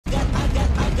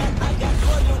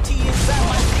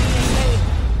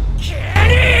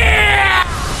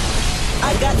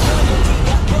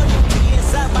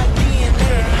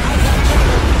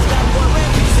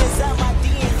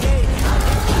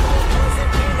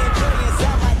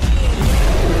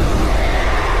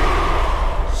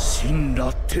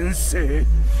生。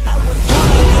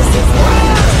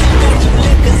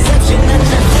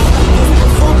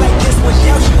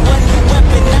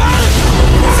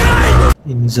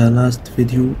In the last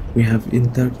video, we have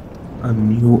entered a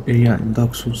new area in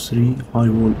Dark Souls 3, High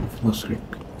Wall of Lothric.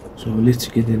 So let's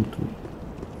get into it.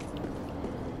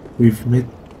 We've met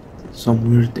some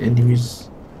weird enemies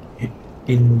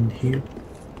in here,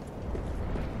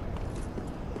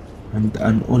 and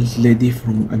an old lady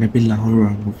from Annabelle horror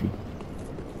movie.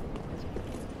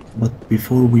 But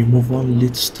before we move on,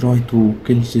 let's try to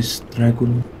kill this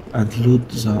dragon and loot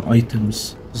the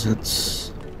items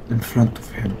that's in front of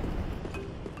him.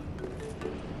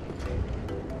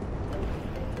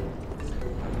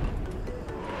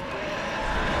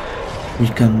 We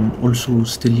can also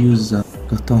still use the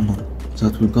katana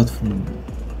that we got from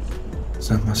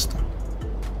the master.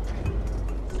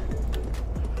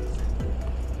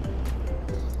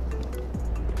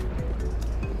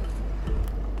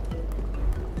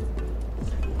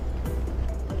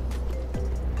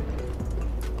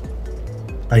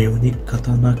 A unique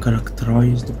katana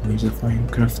characterized by the fine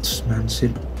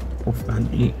craftsmanship of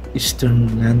an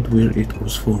eastern land where it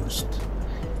was forged.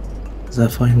 The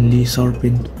finely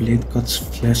sharpened blade cuts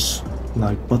flesh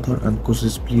like butter and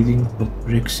causes bleeding, but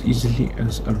breaks easily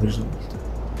as a result.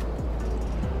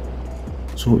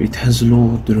 So it has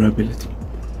low durability,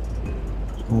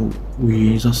 so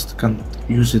we just can't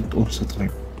use it all the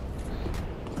time.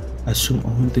 Assume a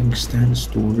holding stance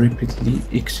to rapidly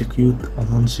execute a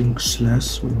lancing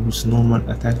slash with normal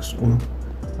attacks or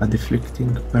a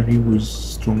deflecting parry with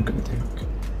strong attack.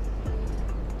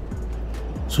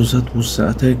 So that was the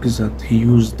attack that he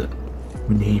used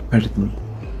when he parried me.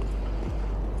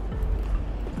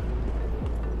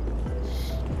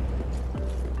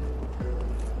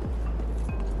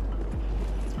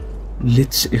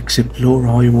 Let's explore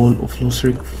High Wall of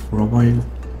Lothric for a while,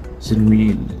 then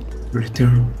we'll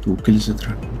return to kill the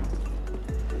dragon.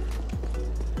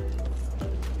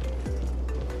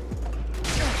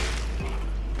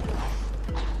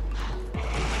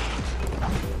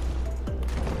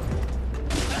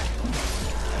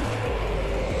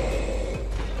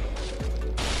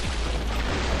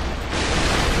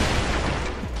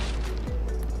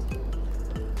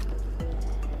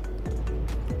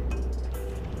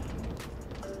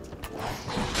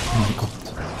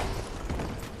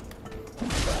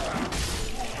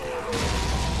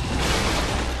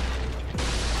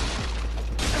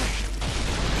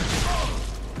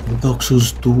 Dark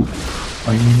Souls 2,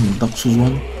 Dark Souls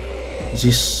 1,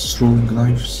 these throwing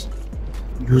knives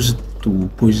used to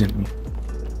poison me.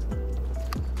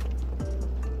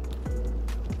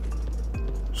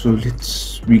 So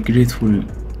let's be grateful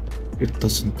it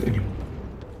doesn't anymore.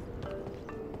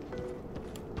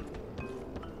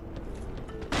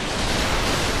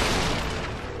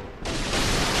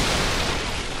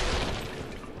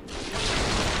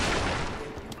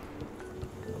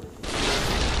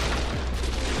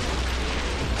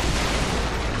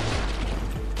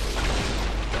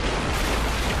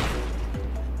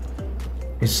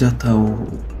 Is that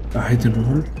a hidden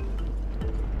wall?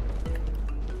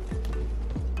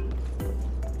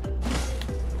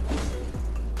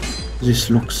 This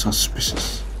looks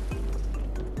suspicious.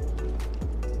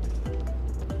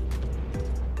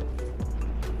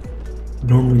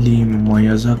 Normally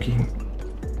Miyazaki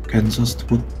can just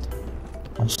put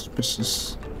a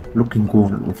suspicious looking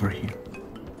wall over here.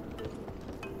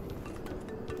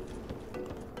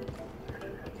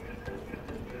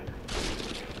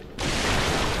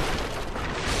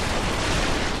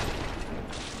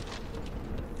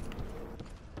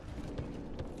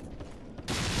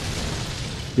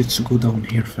 Let's go down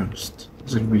here first,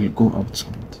 then we'll go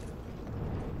outside.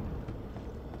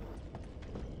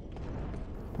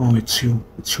 Oh, it's you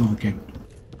again.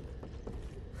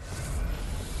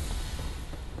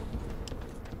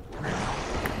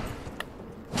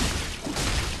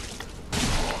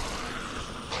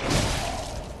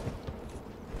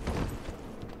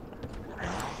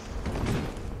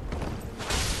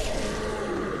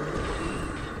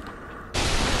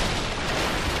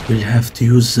 We'll have to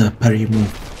use the parry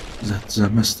move that the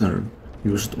master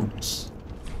used on us.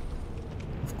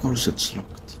 Of course it's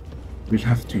locked. We'll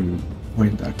have to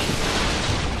find a key.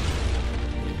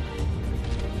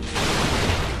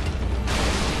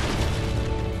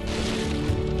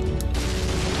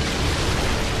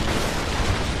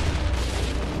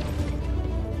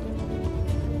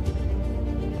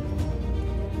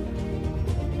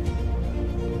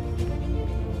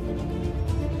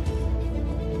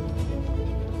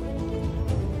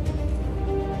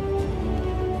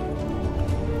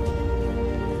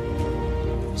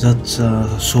 That's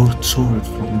a sword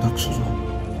from Dark Souls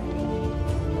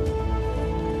 1.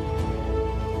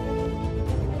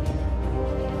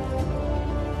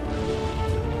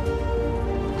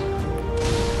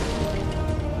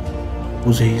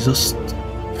 Was he just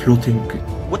floating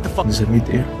What the fuck? in the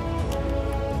mid-air?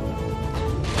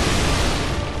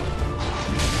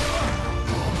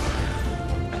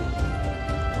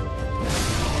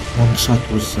 One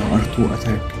shot was the R2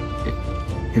 attack,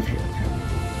 heavy attack.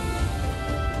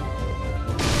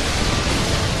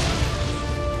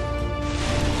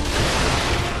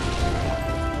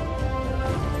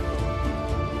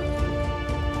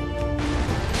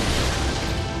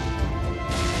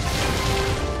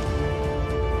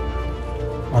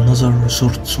 Another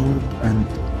short sword and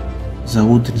the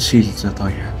wooden shield that I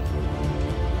have.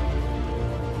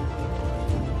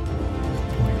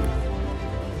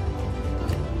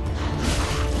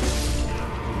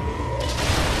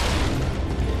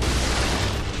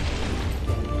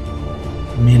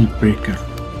 Nail breaker.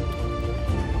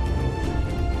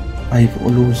 I've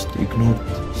always ignored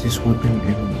this weapon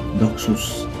in Dark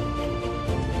Souls.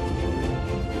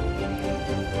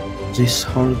 This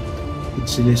hard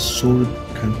edgeless sword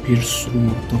can pierce through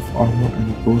tough armor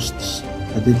and boasts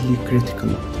a deadly critical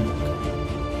attack.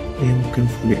 Aim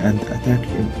carefully and attack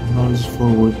impels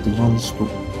forward the lance to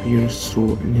pierce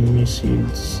through enemy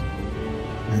shields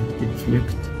and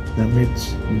inflict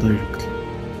damage indirectly.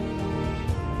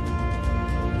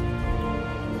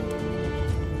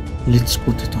 Let's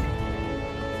put it on.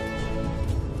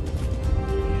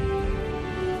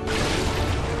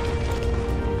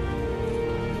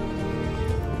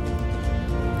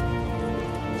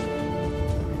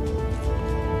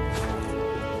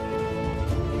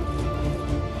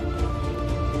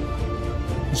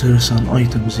 There's an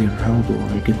item there, how do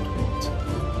I get to it?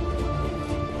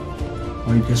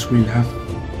 I guess we'll have to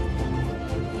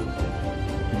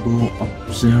go up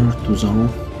there to the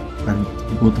roof and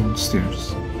go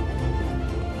downstairs.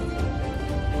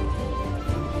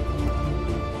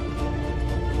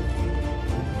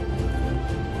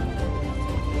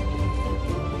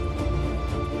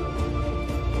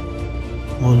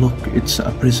 Oh look, it's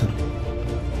a prison.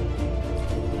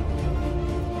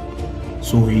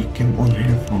 So he came on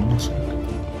here from nothing.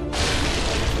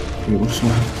 We also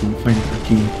have to find a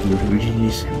key to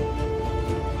release him.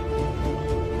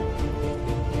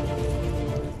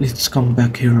 Let's come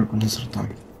back here another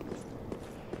time.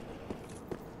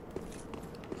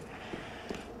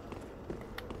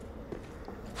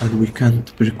 And we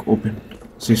can't break open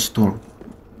this door.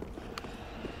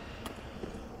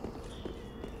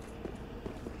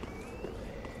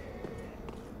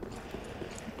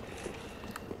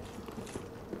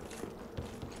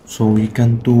 So we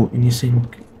can't do anything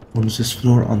on this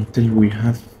floor until we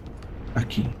have a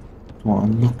key to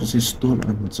unlock this door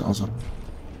and the other one.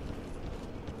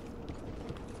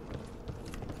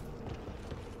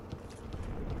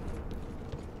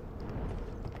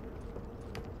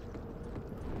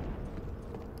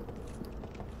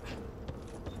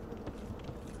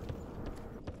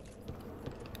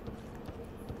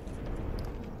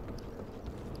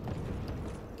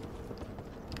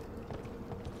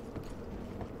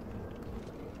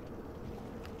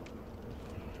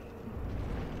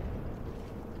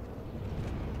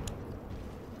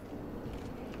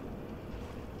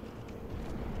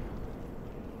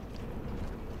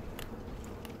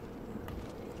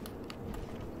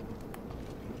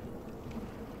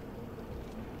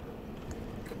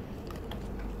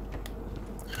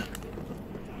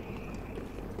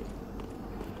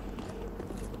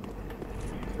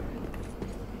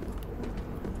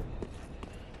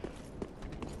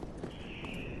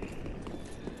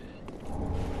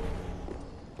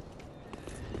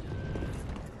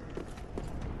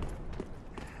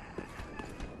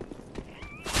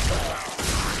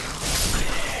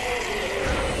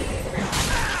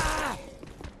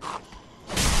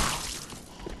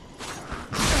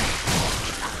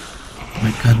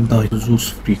 I can't die to those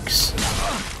freaks.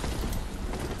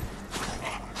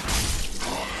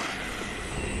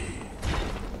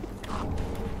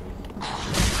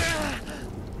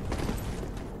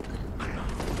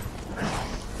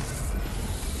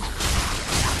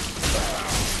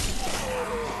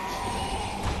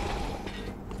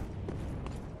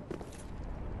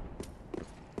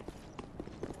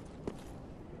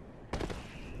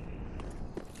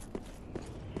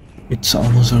 It's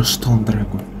another stone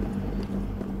dragon.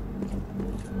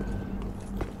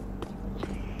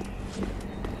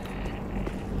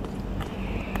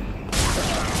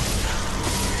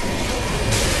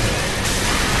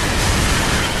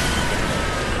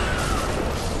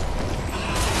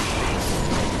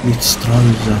 Let's try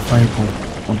the fireball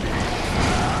on him.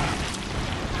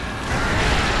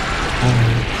 Oh,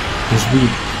 he's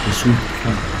weak,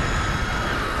 fire.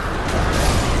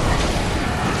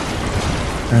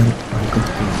 And I got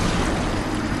killed.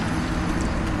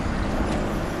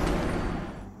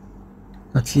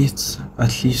 At least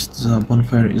the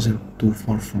bonfire isn't too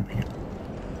far from here.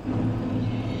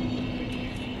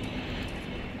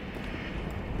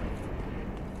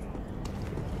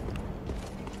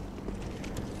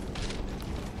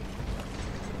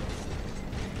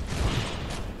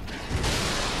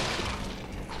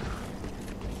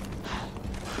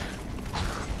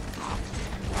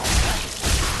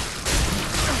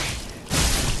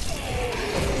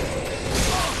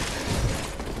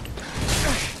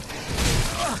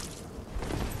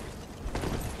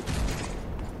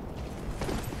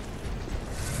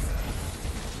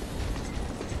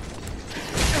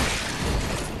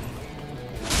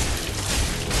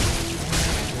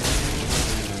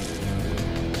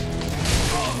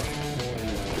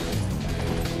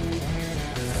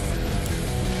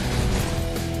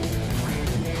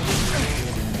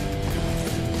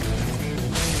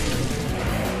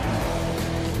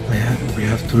 We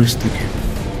have to rest again.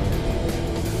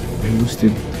 I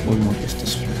wasted all my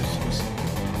Estus flashes.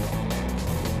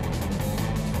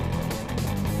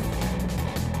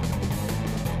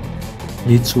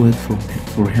 Let's wait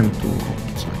for him to open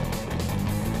inside.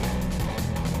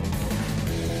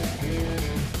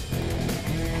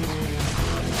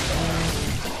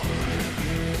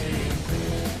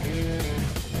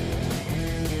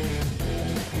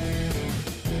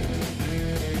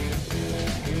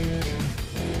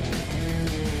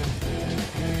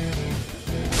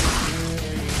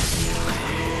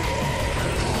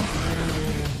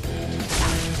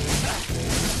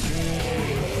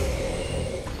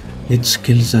 Let's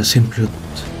kill the symbiote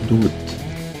dude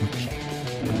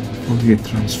before he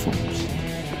transforms.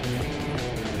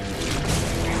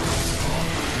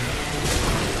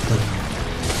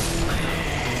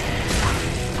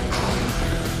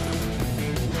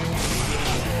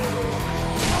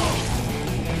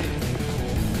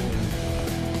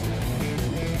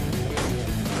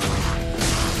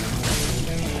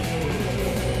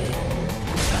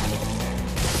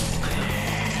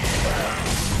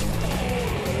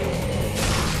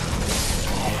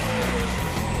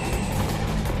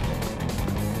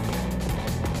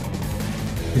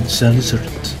 It's a lizard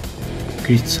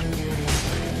creature.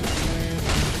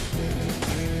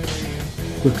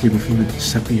 Quickly before it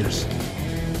disappears.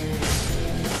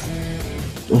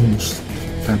 It almost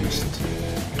vanished.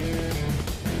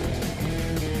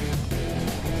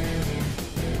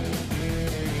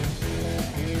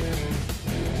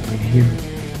 I hear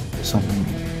some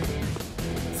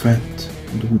fat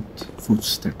dude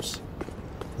footsteps,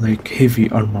 like heavy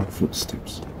armor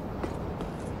footsteps.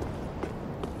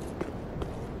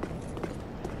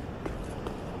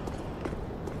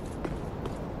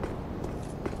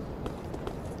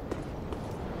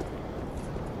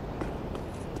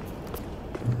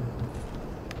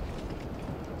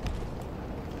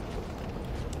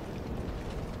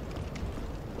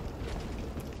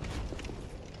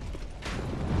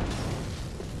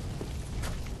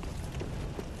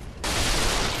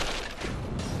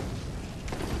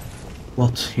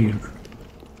 What's here?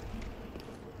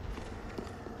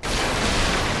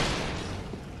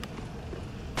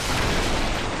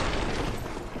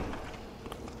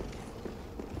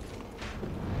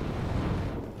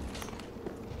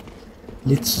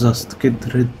 Let's just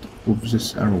get rid of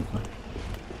this arrow guy.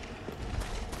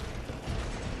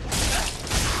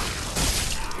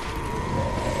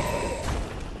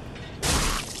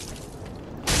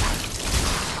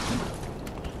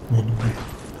 No way.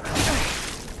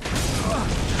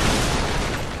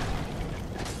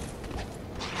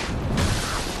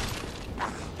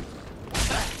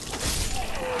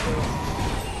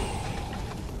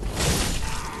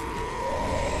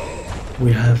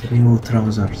 We have new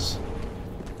trousers,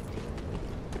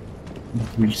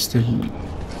 but we'll still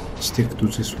stick to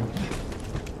this one.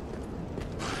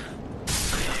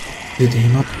 Did he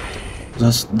not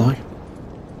just die?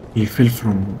 He fell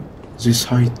from this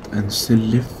height and still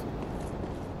live?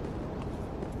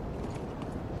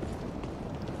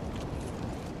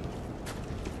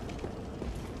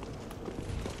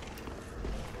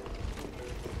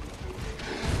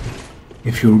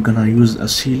 If you're gonna use a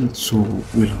shield, so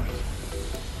will I.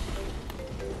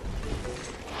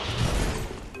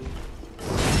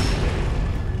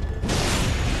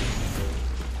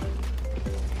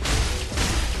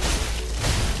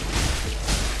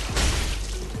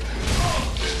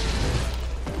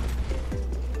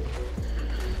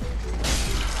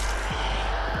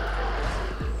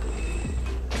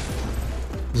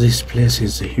 This place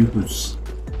is huge.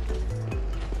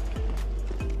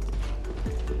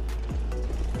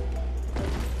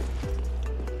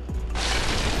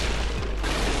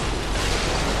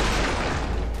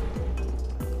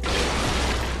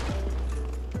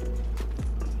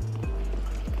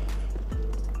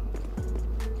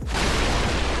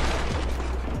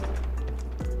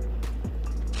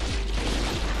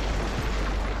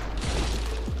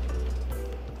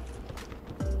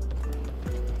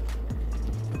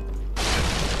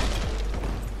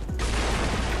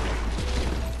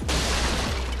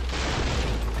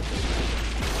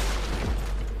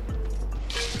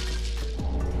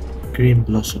 green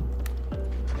blossom.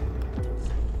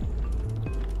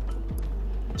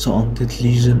 The undead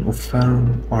Legion of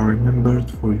Pharaoh are remembered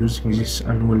for using this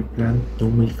annual plant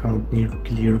normally found near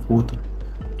clear water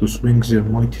to swing their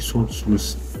mighty swords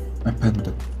with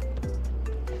abandon.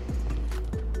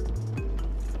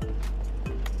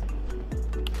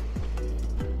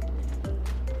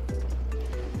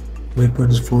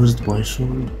 Weapons forged by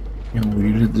soul. Yeah,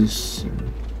 we read this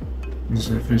in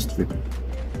the first video.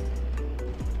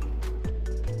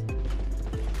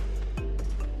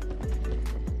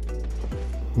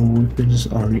 Weapons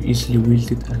are easily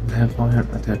wielded and have higher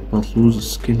attack but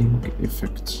lose scaling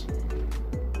effects.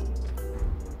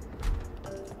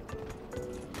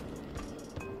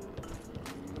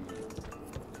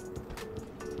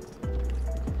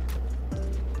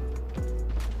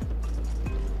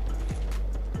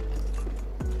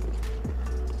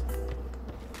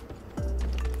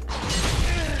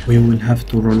 We will have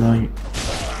to rely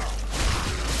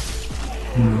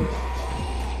on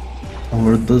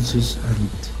our dodges and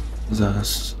the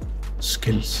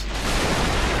skills.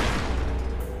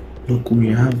 Look, we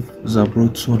have the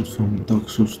broadsword from Dark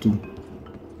Souls 2.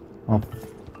 I've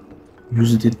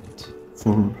used it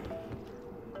for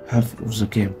half of the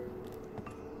game.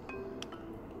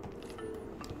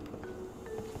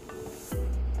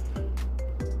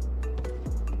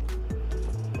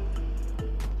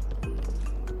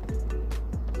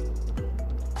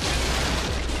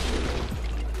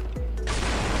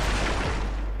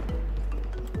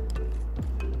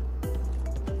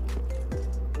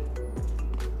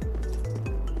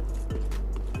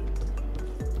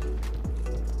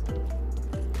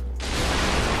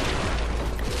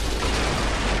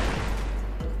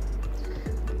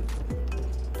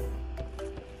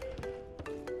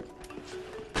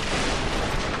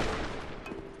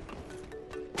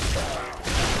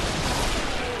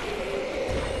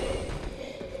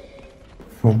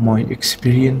 From my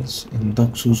experience in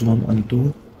Dark Souls 1 and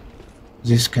 2,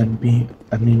 this can be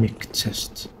a mimic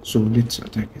chest, so let's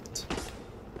attack it.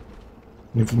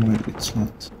 Never mind, it's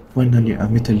not. Finally, a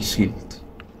metal shield.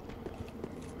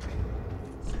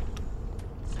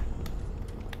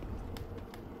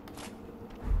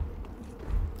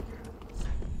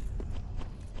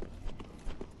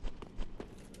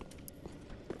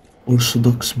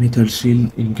 Orthodox metal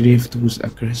shield engraved with a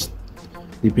crest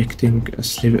depicting a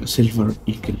silver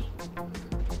eagle.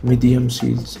 Medium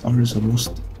shields are the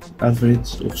most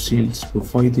average of shields,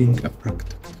 providing a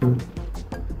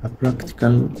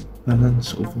practical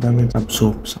balance of damage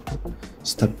absorption,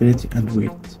 stability and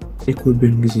weight.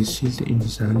 Equipping the shield in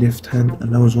the left hand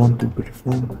allows one to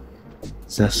perform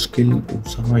the skill of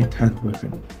the right hand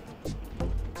weapon.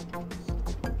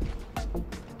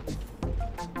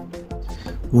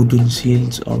 Wooden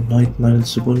shields are light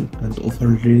manageable and offer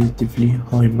relatively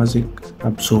high magic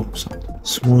absorption.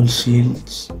 Small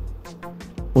shields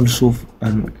also,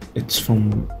 and it's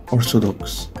from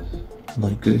Orthodox,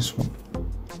 like this one.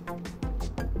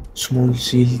 Small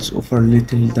shields offer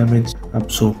little damage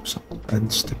absorption and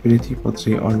stability, but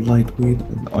they are lightweight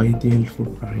and ideal for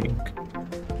carrying.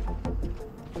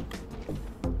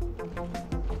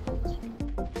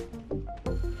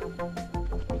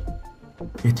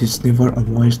 It is never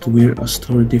unwise to wear a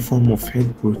sturdy form of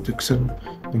head protection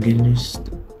against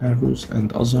arrows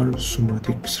and other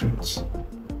somatic threats.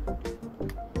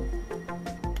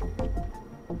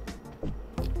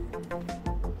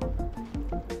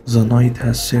 The knight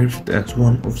has served as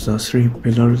one of the three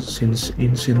pillars since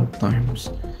ancient times,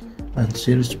 and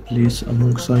serves place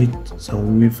alongside the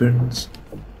wyverns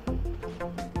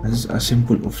as a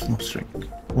symbol of lothric.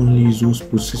 Only those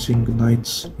possessing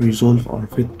knight's resolve are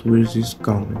fit to wear this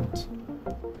garment.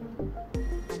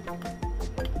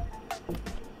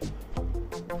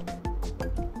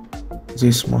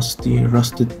 This musty,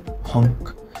 rusted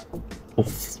hunk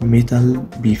of metal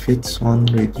befits one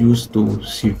reduced to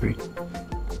thievery.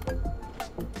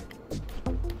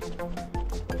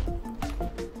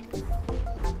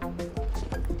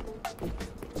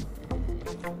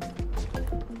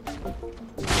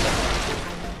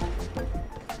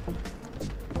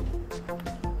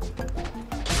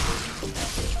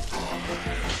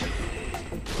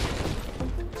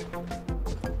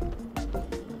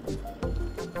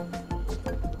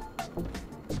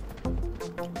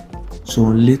 So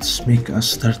let's make a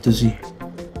strategy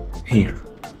here.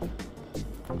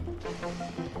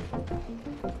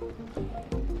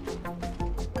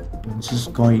 When this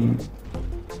guy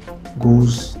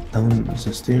goes down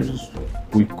the stairs,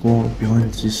 we go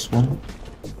behind this one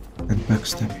and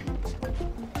backstab him.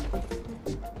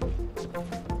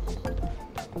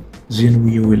 Then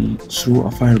we will throw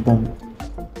a firebomb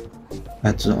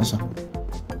at the other one.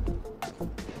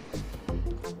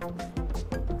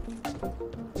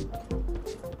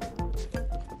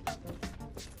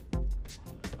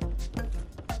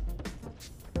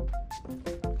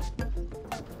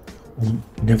 Oh,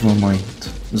 never mind.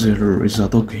 There is a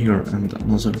dog here and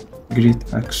another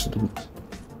great axe dude.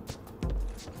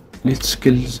 Let's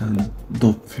kill the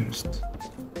dog first.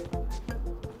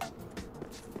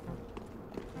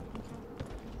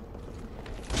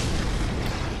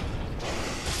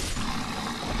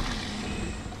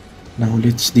 Now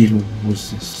let's deal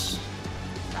with this.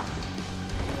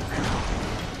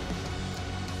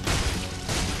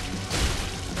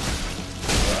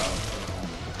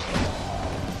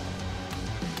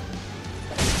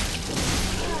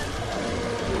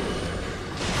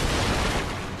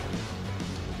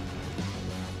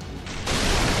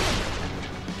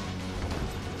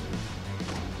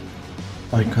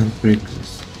 I can't break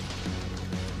this.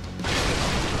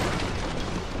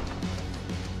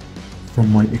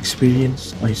 From my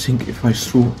experience, I think if I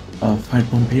throw a fire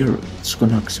bomb here, it's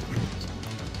gonna explode.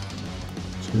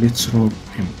 So let's rob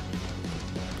him.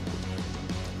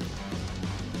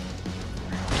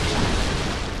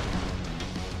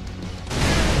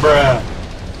 Bruh.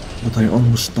 But I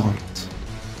almost died.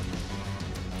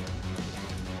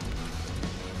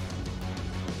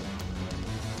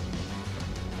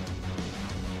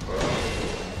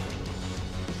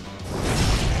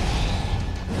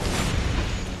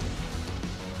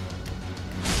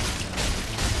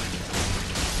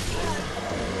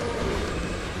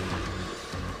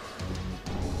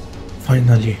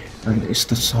 Finally, an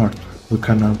Estes heart. We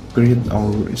can upgrade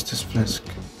our Estes flask.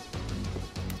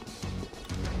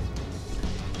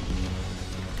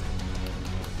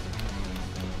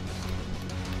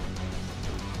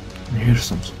 I hear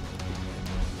something.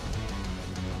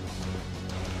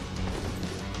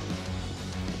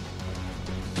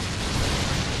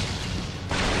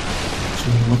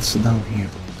 So what's down here?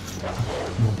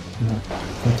 No,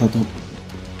 not a dog.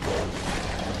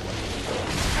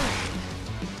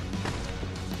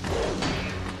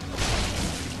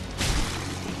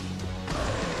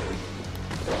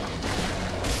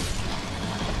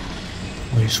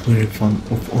 I swear if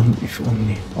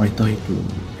only I die to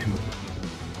him.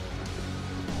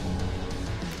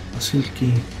 A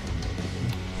silky.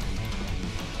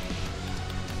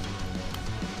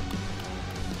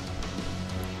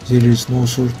 There is no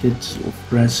shortage of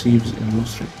brass thieves in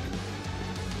Lothric.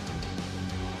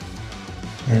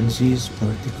 And these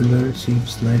particular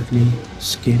thieves likely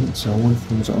scaled the wall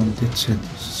from the undead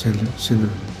settlement.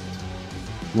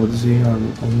 But they are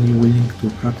only willing to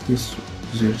practice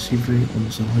their thievery on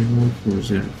the high wall for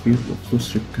their fear of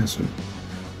Lothric Castle,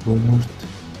 rumored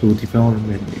to devour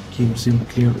men. It keeps them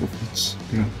clear of its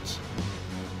grounds.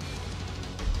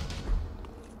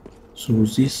 So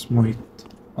this might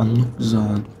unlock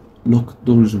the locked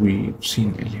doors we've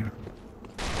seen earlier.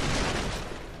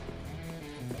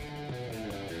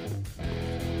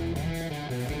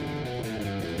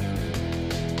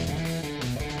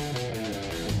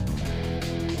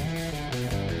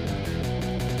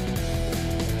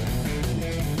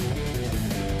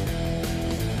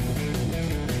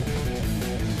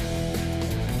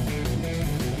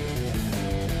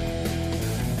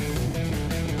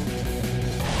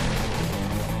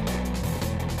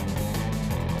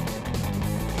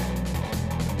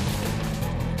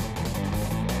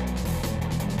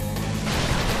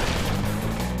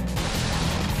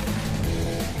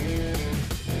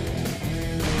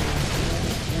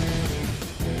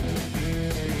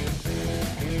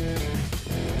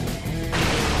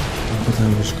 But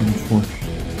I was gonna fall.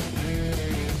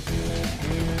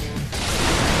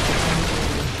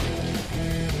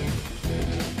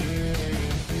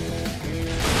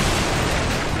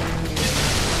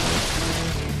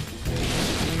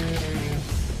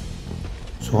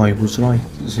 So I was right,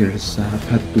 there is a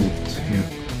fat dude here.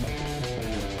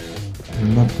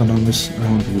 I'm not gonna mess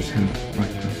around with him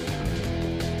right now.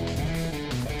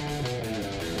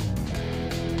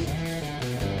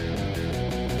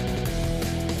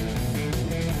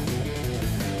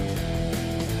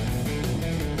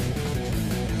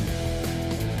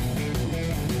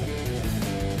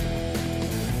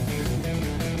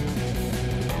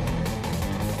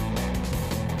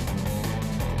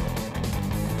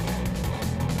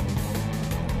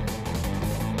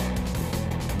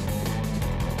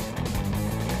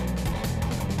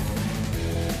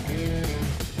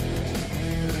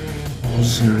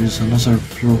 There is another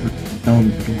floor down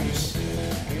below us.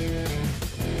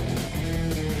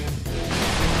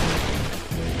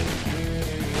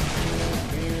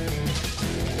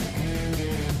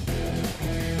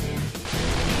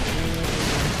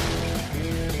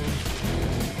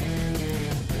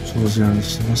 So there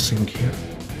is nothing here.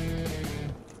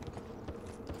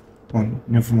 Oh,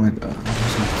 never mind.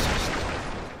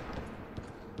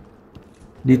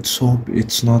 Let's hope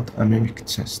it's not a mimic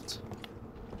chest.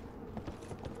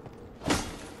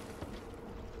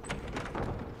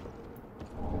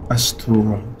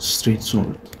 Astura Street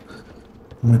Sword.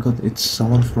 Oh my god, it's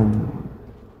someone from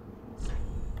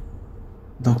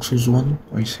Dark Souls 1,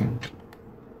 I think.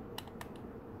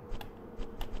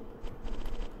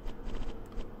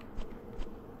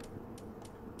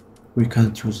 We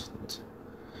can't use it.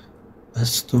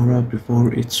 Astura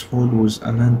before its fall was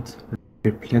a land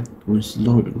replete with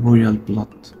royal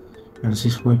blood, and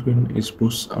this weapon is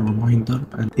both a reminder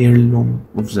and heirloom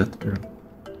of that era.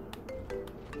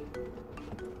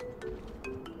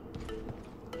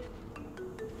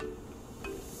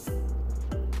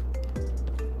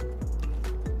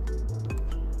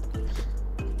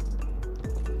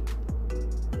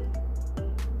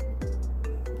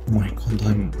 Oh my god,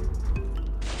 I'm...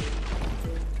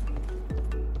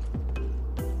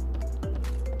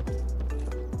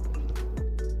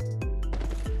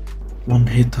 One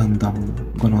hit and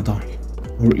I'm gonna die,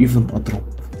 or even a drop.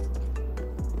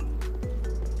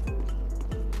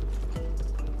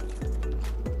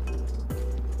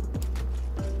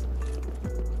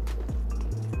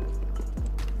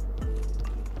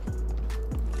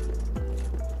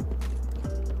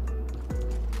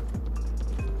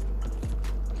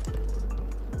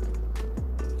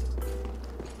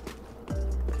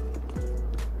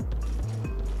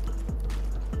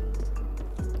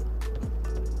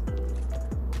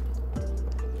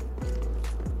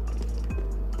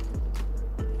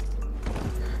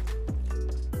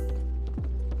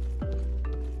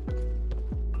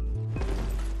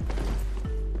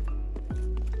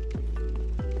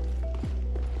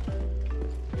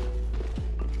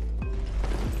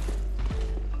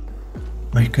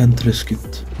 I can't risk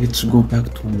it. Let's go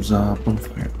back to the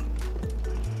bonfire.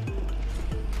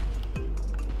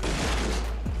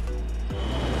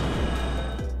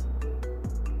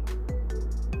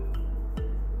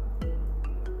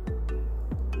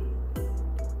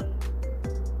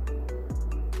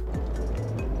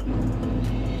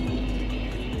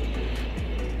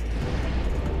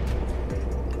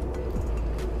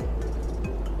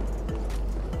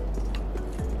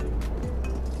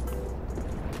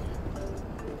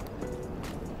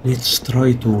 Let's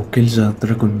try to kill the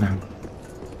dragon now.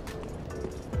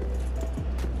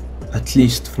 At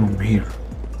least from here.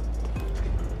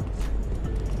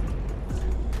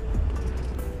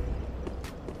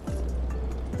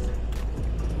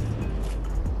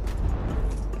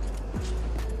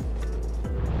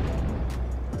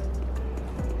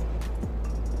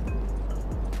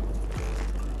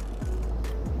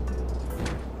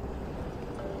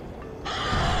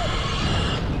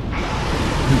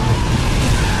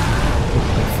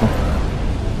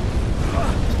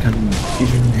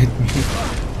 Even hit me.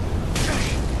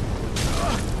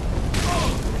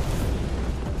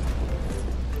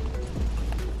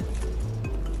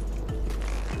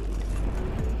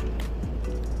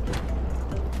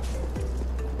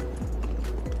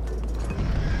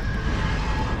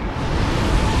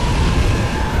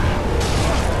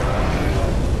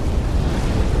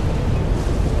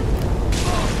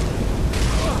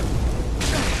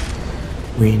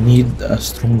 We need a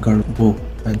stronger bow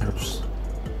and arrows.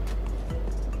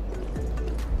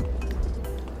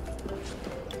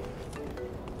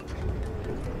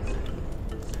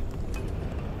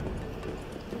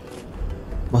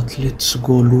 But let's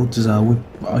go loot the whip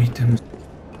items.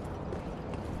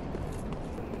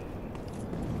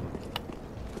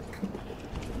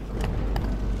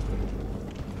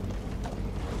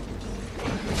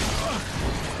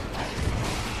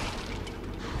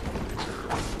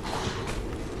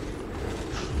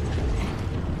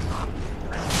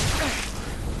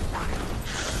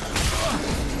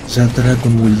 The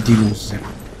dragon will deal with them.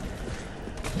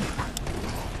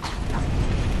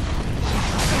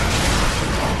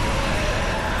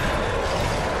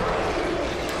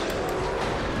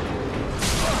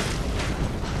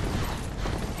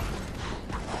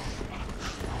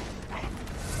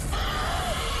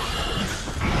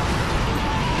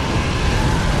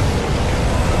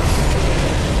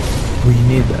 We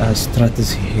need a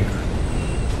strategy here.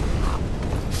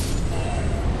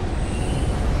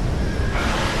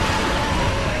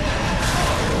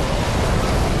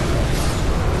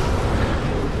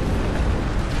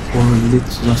 Or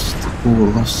let's just go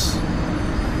loss.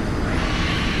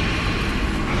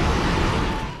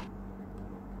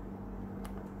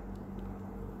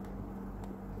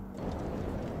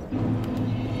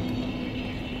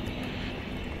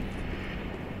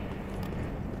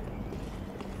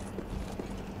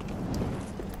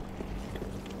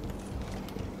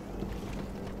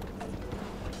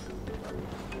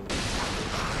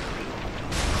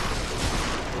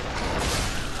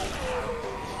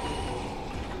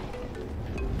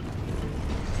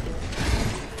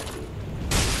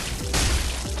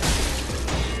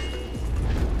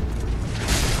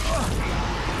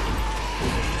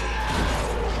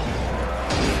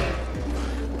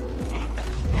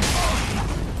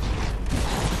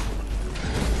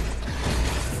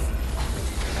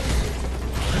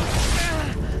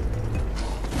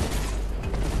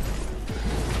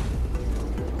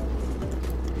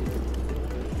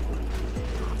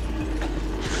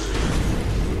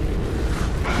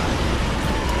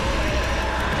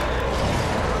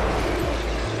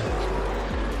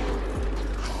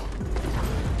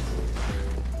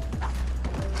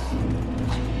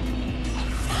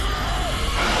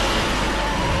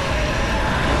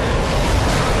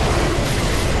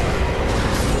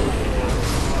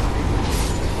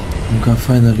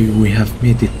 Finally we have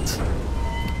made it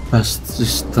past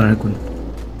this dragon.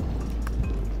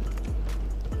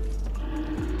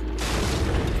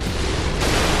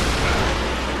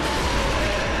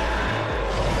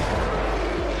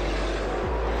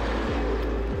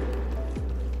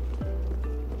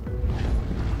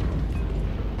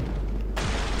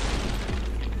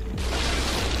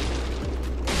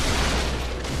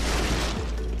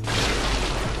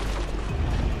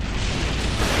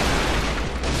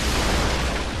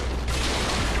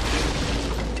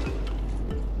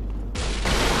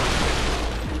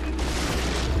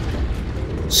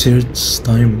 Third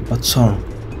time a charm,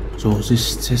 so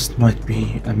this test might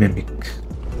be a mimic.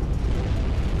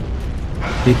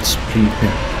 Let's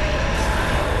prepare.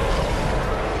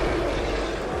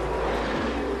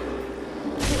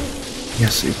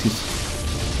 Yes, it is.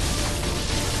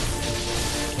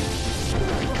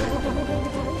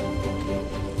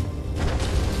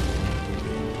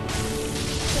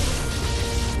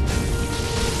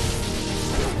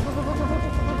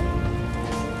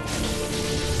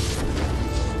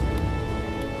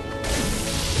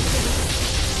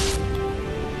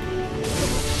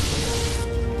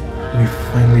 We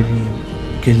finally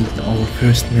killed our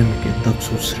first mimic in Dark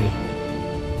Souls 3,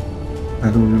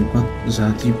 and we got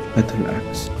the deep battle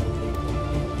axe.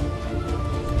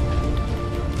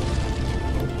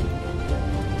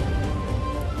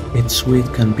 Its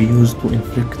weight can be used to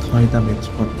inflict high damage,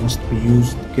 but must be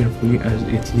used carefully as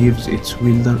it leaves its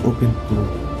wielder open to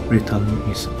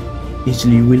retaliation.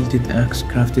 Easily wielded axe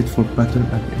crafted for battle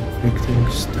and inflicting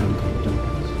standard damage.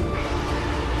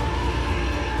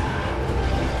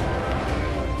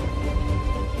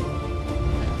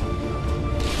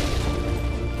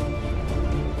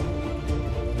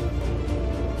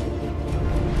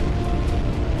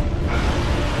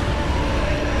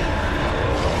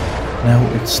 Now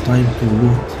it's time to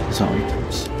loot the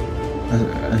items,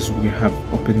 as we have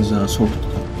opened the sorted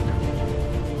cup.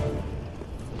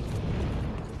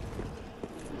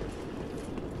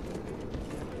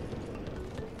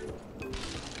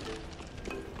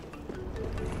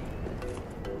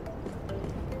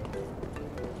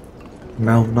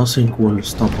 Now nothing will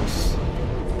stop us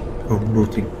from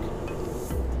looting.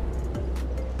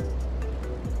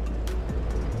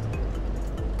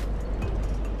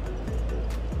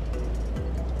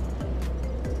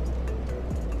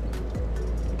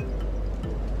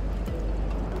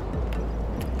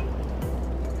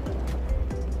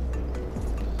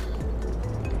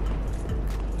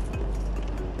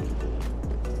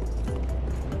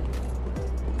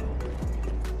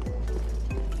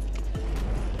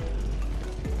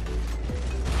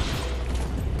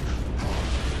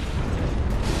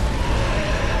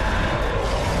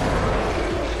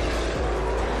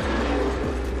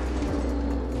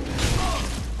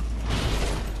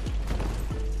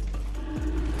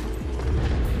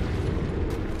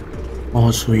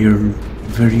 Also, you're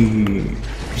very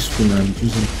peaceful and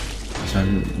using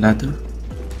the ladder.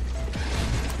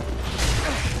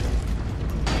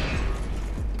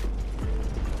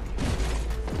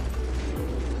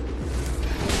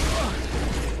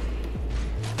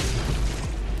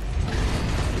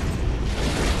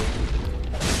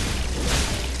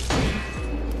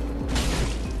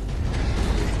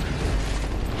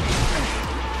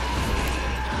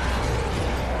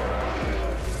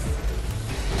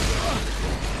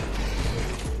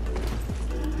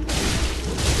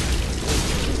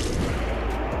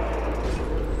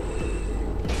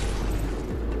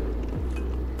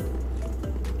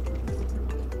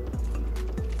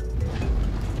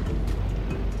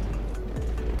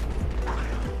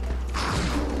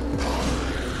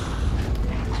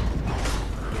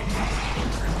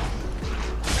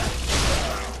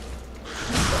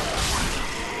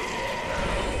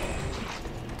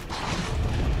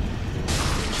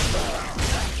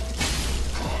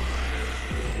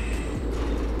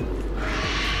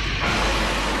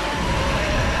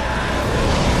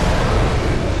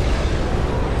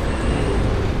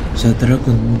 The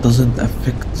dragon doesn't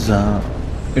affect the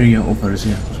area over there,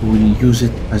 so we'll use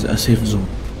it as a safe zone.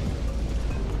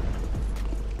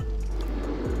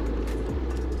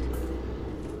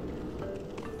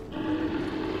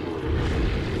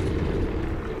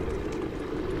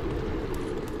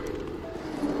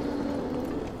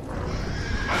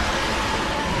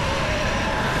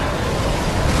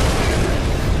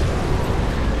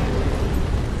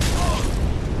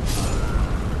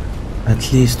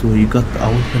 At least we got a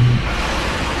weapon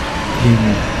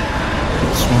claymore.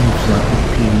 It's one of the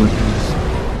OP weapons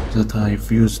that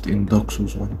I've used in Dark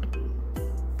Souls 1.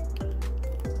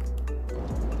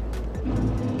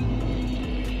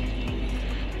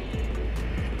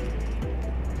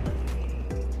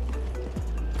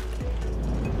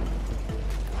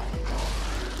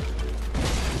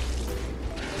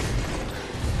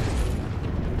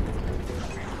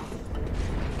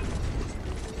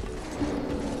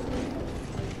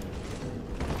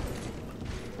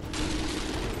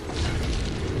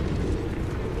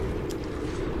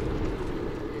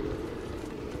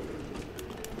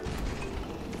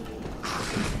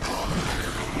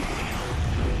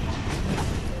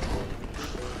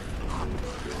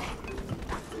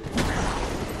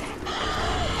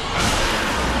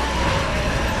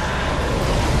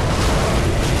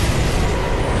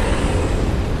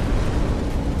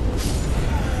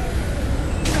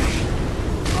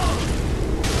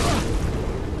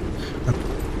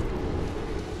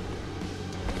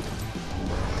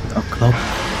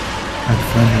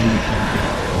 finally end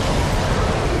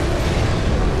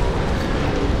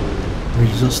it. We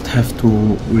just have to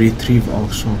retrieve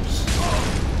our souls.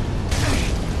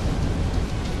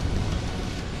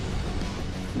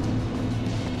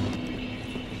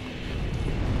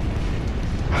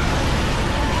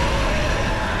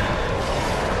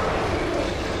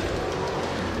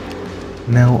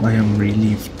 Now I am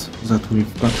relieved that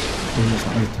we've got those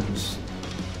items.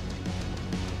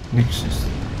 Next.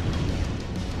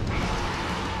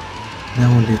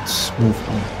 Now let's move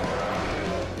on.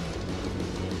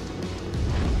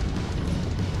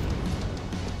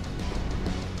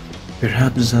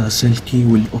 Perhaps the cell key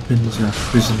will open the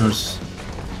prisoner's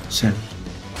cell.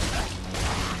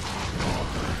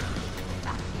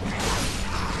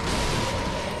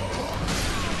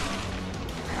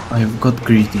 I have got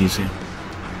greedy there.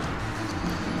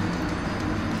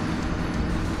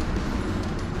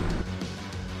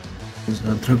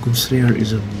 The Dragon Slayer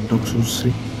is in Dark Souls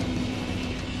 3.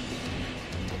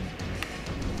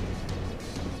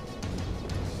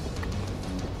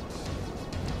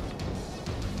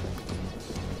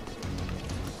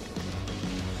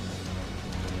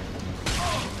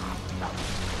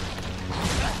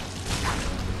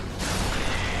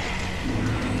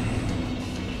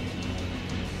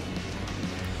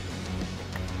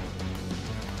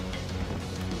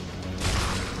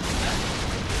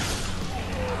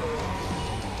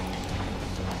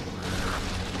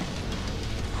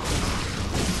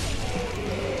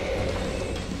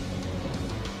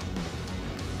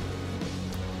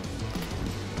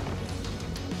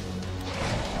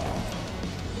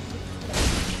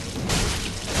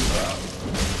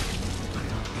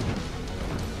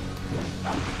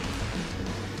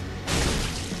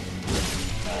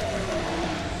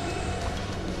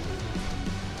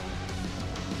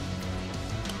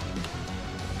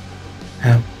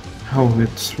 How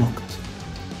it's locked.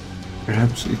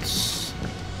 Perhaps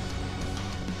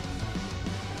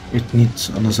it needs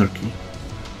another key.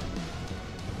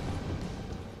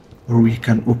 Or we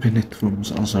can open it from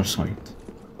the other side.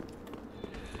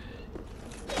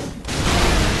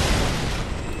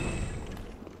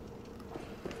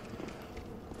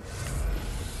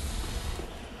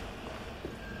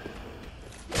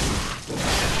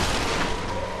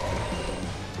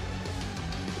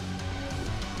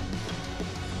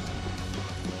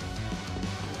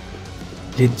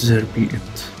 Let there be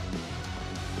it.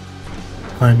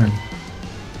 Finally.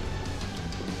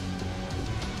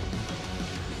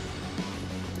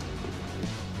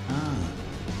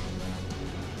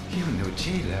 You're no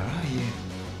jailer, are you?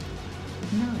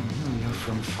 No, you're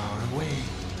from far away.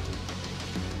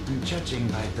 And judging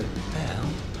by the bell,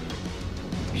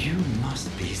 you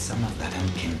must be some of that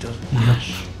unkindled ash.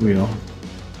 Yes, we are.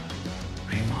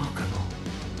 Remarkable.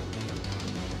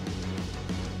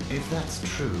 If that's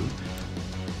true,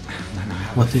 then I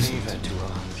have What a is favor it? to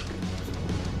ask.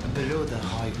 Below the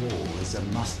high wall is a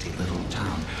musty little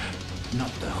town.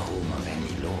 Not the home of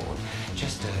any lord,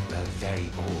 just a very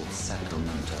old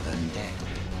settlement of undead.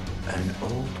 An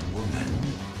old woman,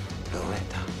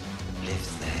 Vordt,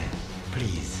 lives there.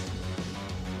 Please,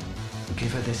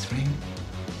 give her this ring.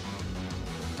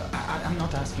 I'm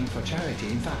not asking for charity.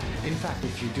 In fact,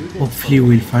 if you do this, Hopefully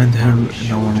we'll find her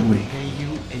in our to way. repay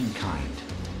you in kind.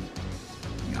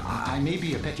 I may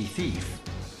be a petty thief,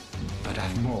 but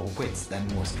I've more wits than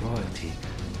most royalty.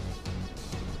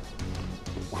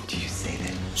 What do you say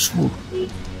then? Sure.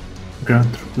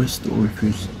 Grant request or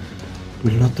refuse.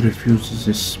 Will not refuse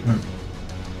this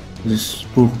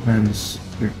poor man's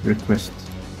request.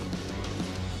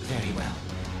 Very well.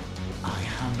 I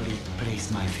humbly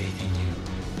place my faith in you.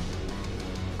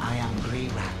 I am Grey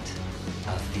Rat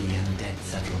of the undead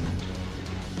settlement,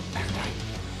 and I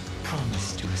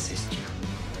promise to assist you.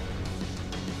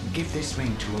 Give this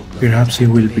ring to Oak. Perhaps he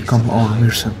will become our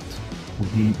merchant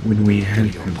when we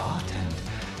help him.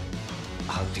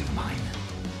 I'll do mine.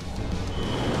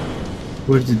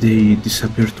 Where did they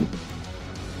disappear to?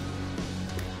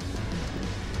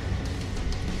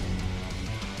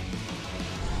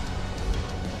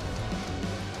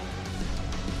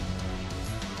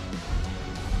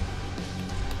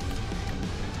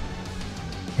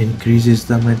 Increases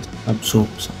damage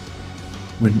absorption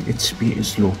when HP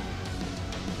is low.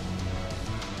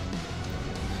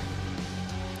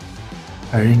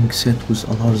 A ring set with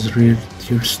a large rare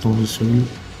tearstone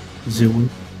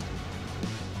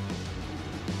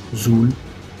Zool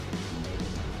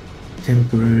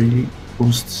temporarily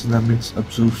boosts damage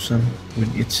absorption when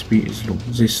HP is low.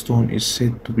 This stone is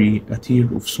said to be a tear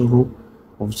of sorrow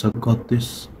of the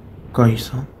goddess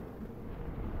Kaisa,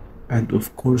 and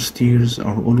of course tears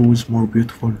are always more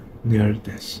beautiful near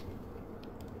death.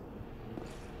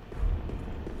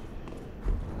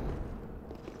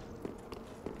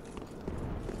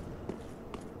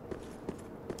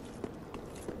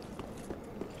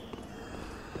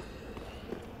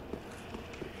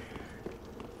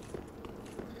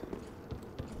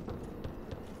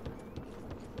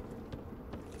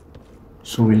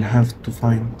 So we'll have to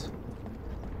find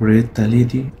the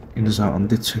lady in the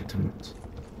undead settlement.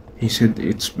 He said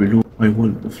it's below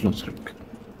highwalloflothric.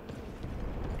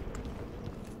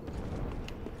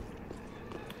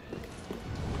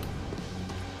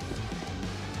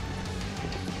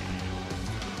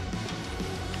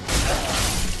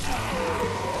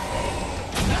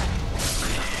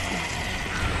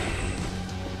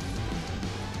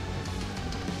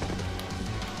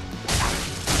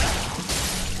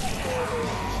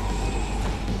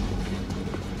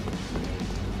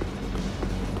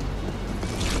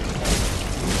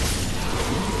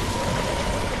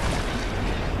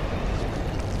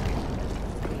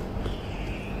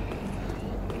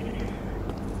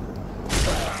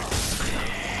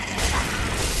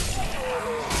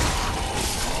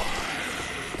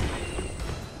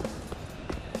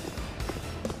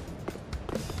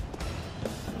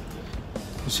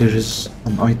 There is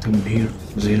an item here,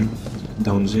 there,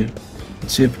 down there.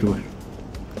 It's everywhere.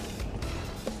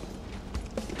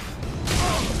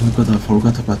 Oh my god, I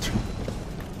forgot about you.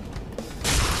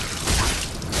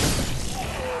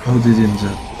 How didn't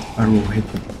that arrow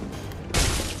hit me?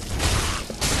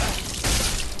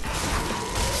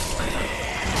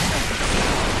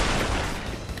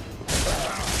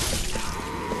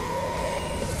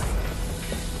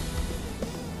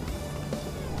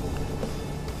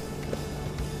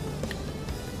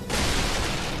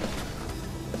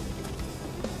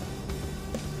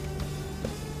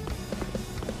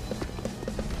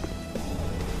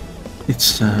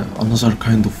 It's another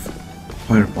kind of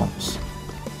fire bombs.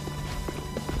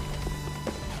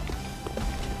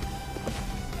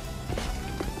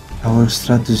 Our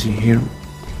strategy here,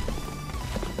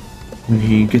 when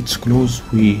he gets close,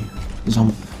 we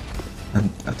jump and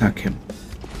attack him.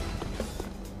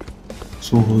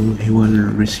 So he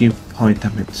will receive high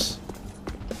damage.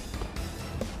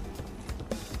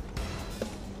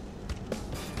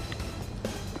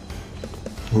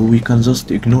 Or we can just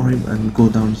ignore him and go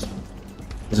down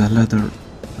the ladder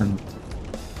and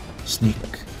sneak.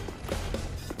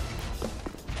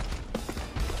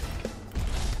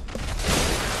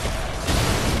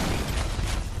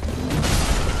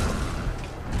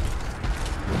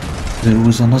 There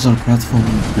was another platform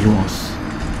below us.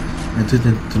 I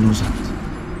didn't know that.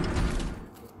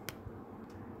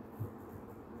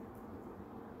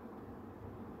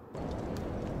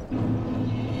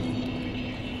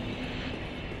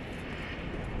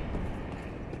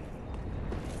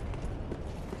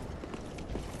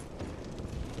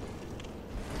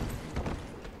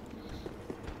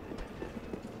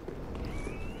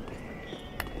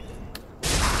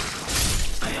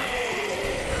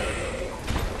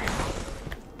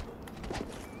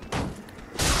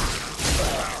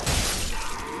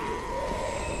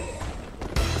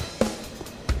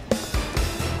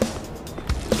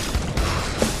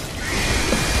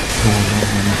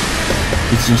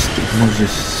 It's just ignore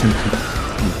this simple.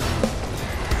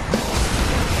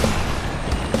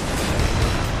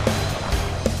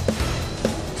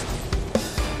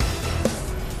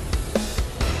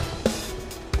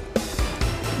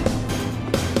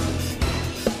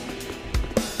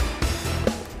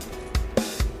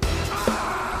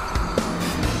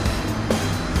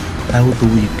 How do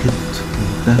we get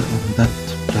on that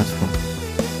platform?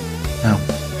 How?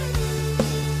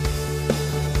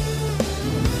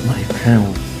 Like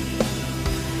how?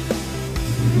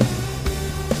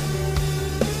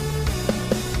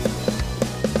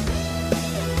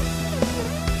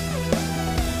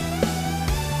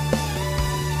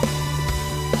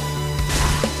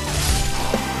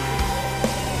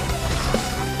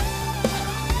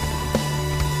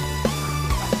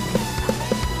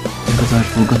 Because I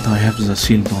forgot I have the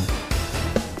shield on.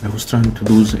 I was trying to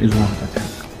do the L1 attack.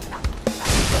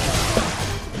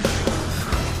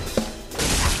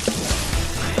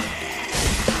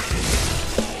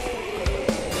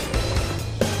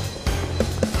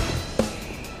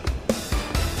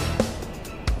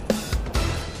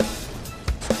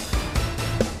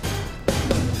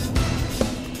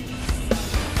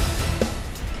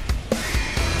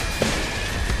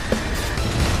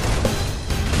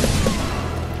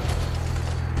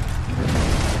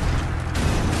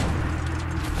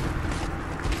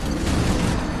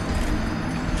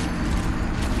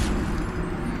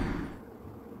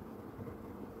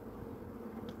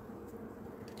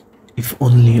 If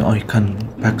only I can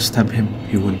backstab him,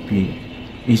 he will be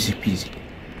easy peasy.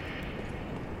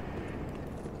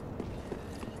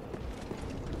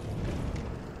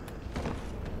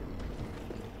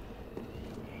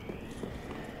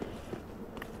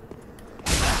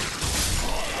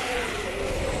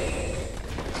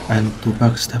 And to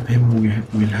backstab him, we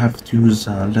will have to use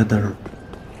a ladder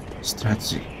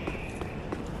strategy.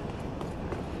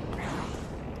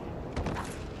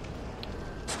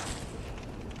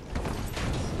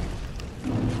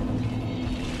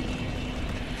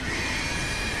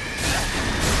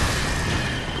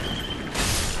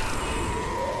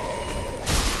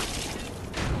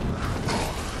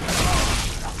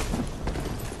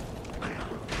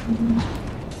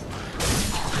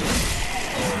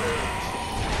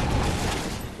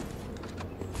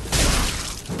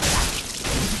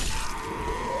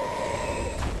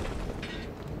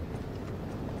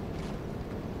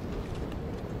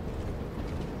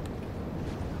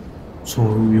 So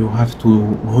you have to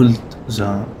hold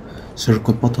the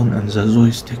circle button and the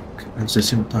joystick at the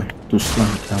same time to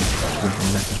slide down the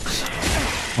attacks.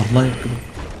 Unlike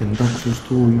in Dark Souls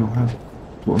 2, you have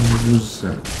to only use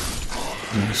the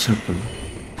circle.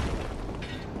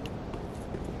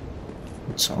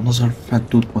 It's another fat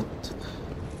dude, but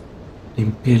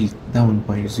impaled down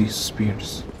by these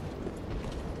spears.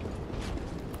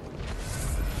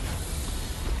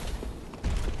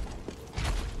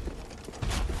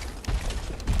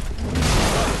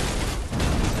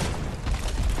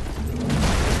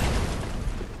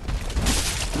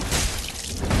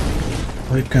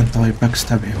 Why can't I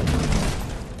backstab him?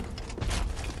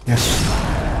 Yes,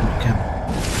 I can.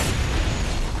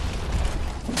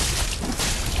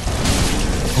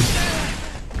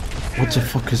 What the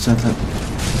fuck is that?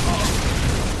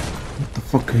 What the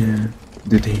fuck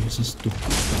did he just do?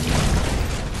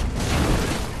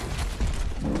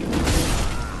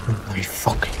 Oh my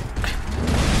fucking...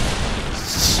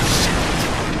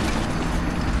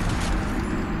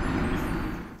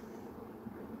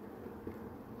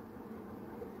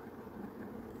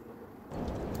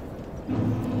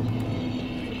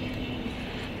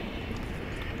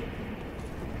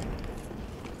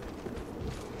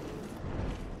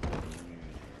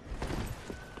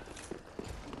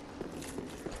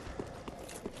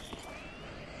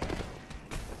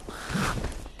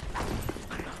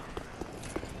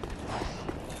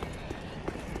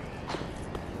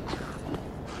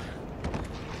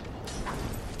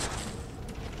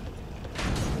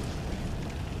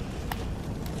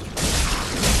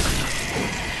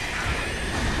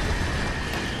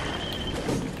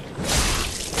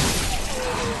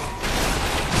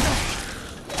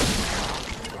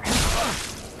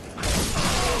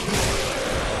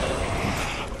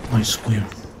 I swear,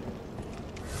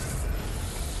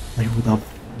 I would have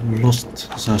lost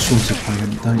the souls if I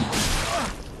had died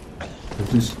to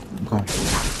this guy.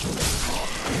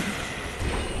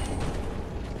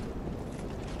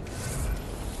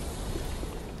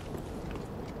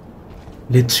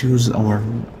 Let's use our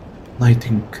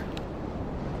lighting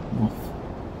buff.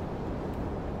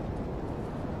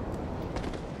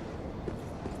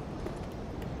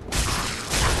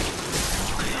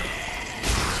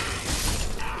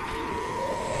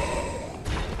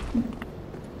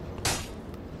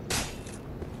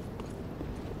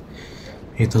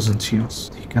 He doesn't see us.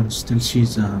 He can still see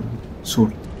the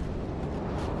sword.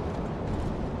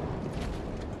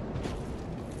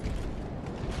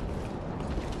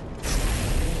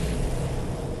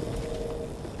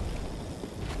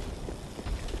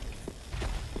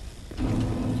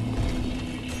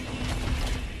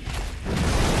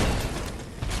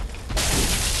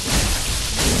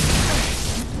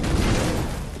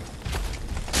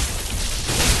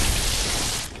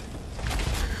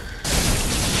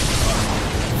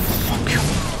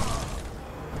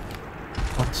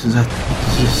 What is that? What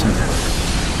is this attack?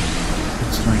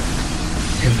 It's like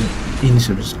heaven.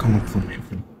 Initial is coming from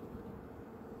heaven.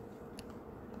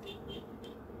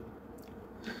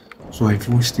 So I've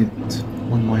wasted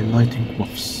all my lighting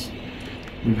buffs.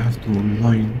 We'll have to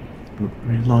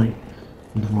rely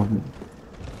on our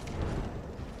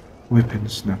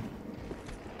weapons now.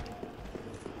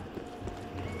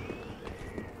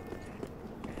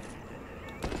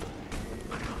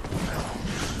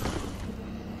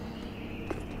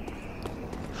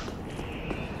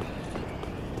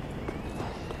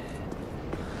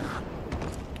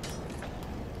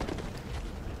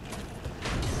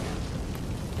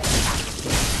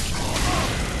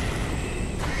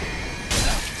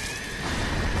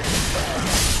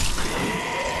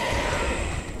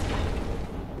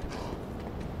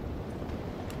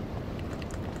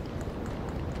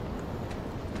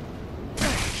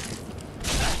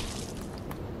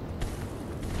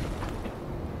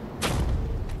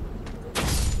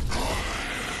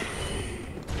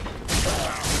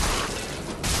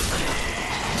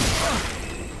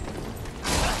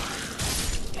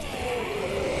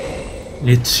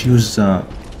 Let's use the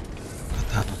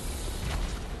katana.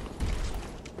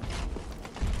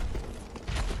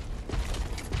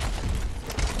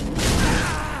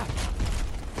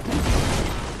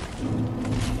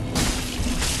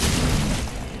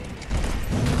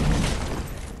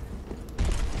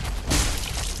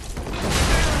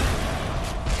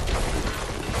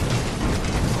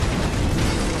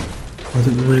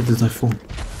 Where did I fall?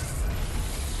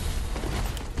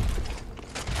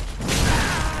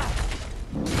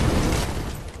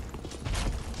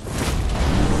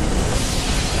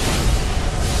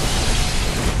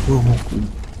 Oh,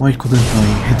 why couldn't I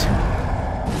hit him?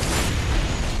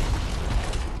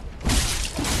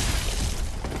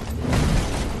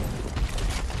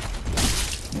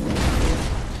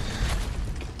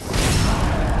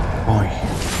 Why?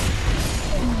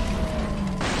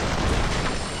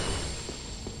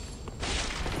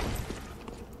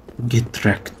 Get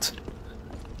wrecked.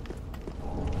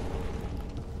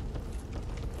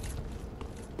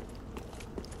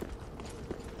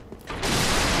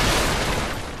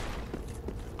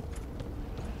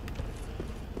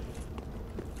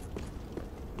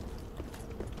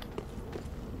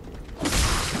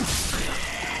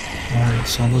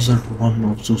 It's another one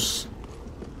of those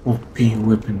OP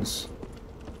weapons.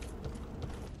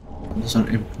 Another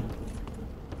imp.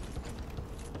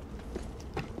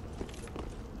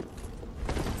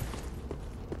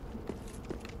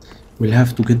 We'll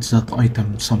have to get that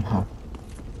item somehow.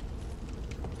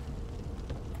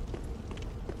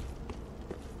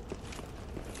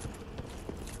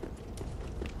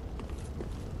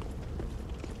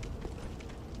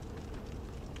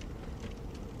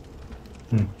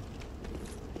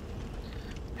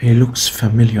 He looks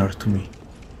familiar to me,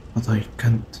 but I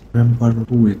can't remember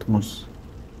who it was.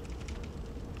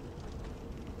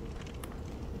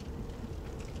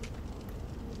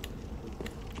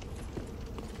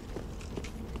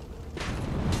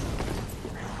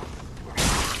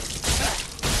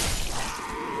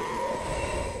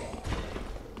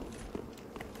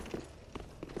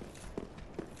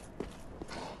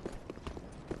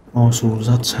 Oh, so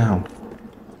that's how.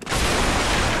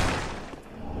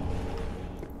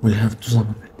 We'll have to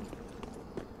summon it.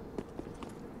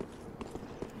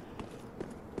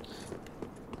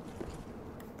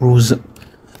 Bro,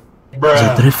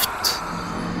 the drift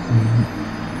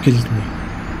killed me.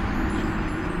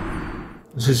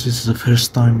 This is the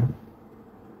first time.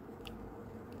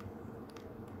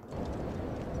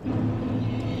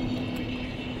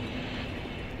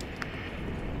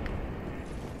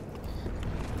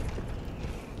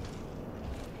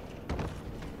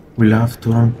 We'll have to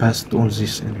run past all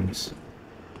these enemies.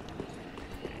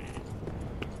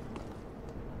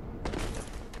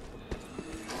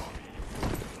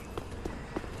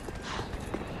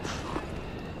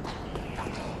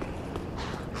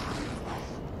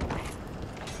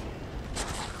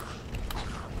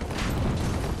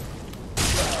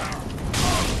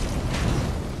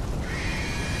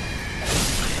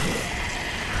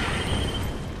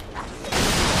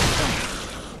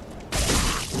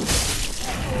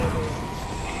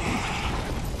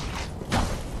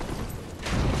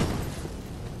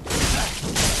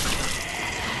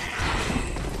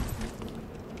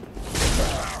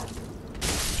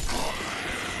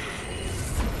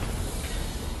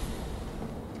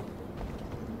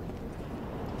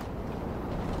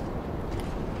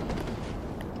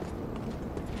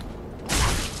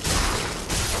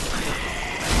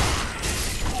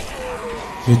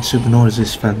 Let's ignore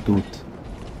this fat dude.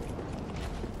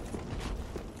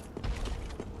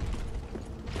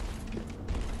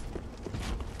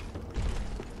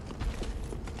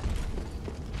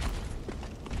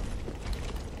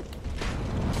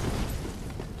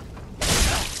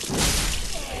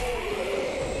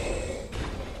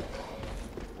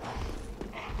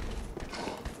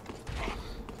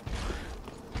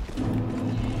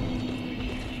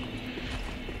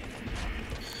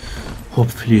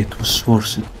 Hopefully it was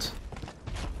worth it.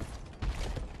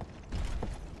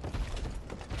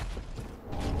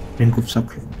 Ring of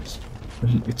Sacrifice.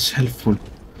 Well, it's helpful,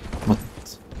 but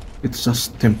it's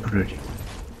just temporary.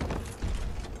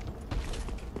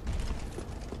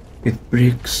 It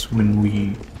breaks when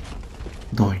we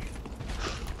die.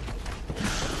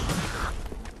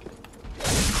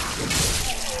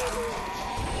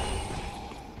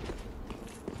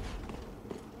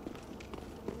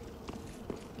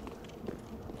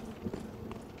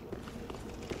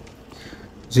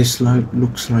 This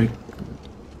looks like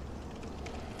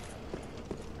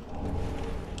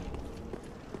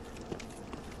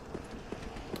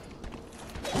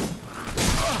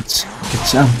it's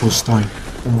ambush time.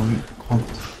 Oh my god,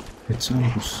 it's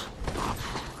ambush.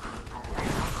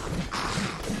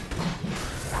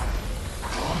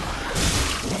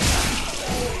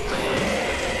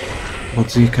 But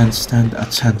they can stand a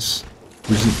chance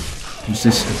with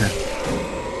this attack.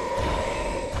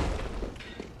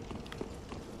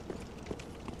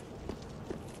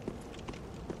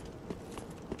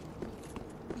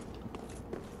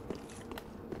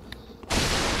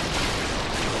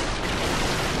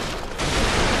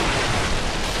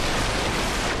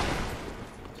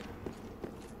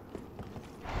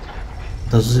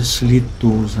 Does this lead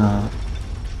to the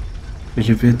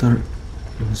elevator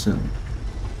in the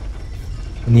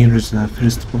near the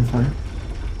first bonfire?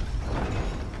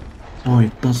 Oh,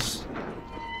 it does.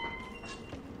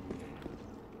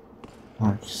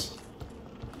 Nice.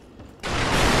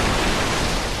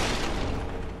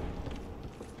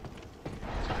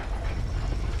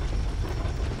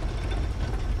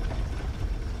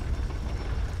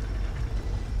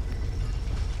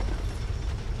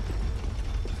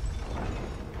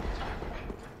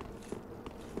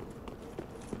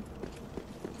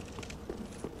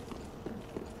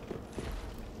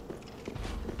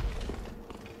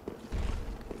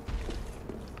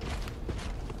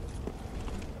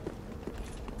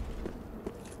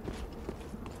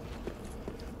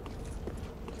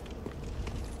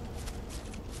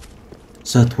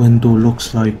 That window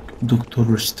looks like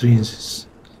Dr. Strange's.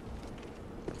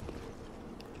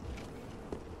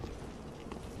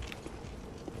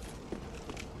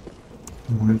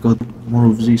 Oh my god, more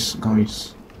of these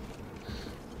guys.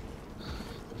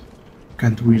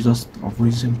 Can't we just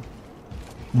avoid them?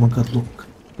 Oh my god, look.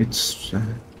 It's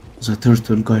the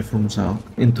turtle guy from the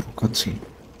intro cutscene.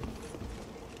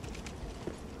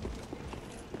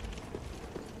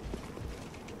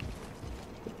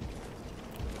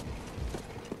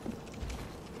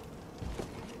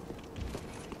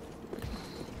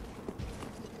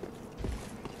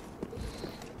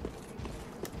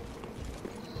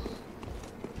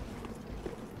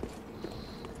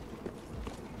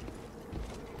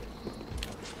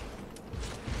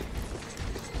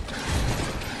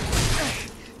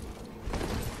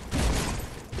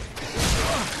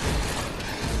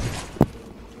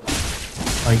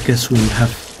 I guess we'll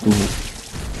have to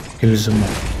kill them all.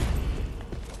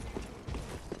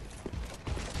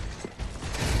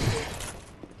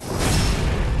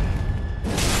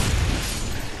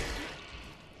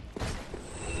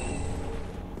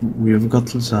 We've got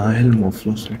the helm of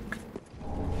lothric.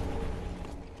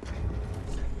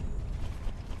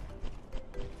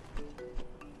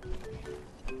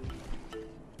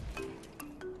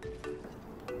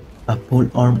 A pole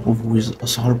arm with a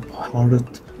sharp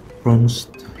heart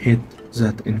bronzed head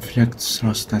that inflicts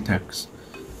thrust attacks.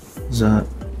 The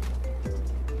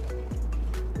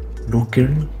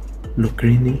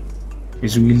lothric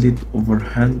is wielded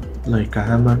overhand like a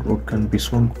hammer or can be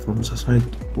swung from the side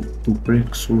to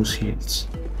break through shields.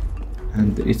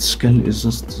 And its skill is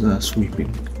just the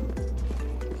sweeping.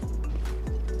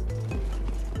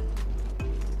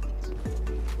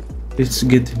 Let's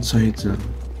get inside the...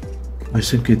 I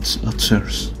think it's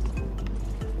upstairs.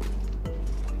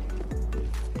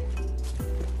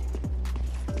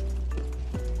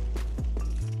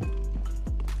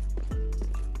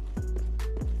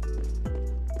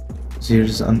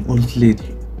 There's an old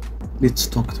lady. Let's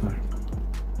talk to her.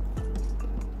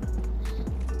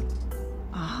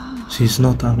 She's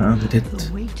not an undead.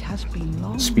 The wait has been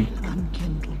long, Speak.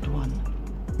 Unkindled One.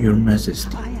 Your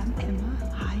Majesty. I am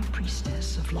Emma, High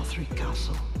Priestess of Lothric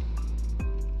Castle.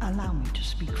 Allow me to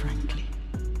speak frankly.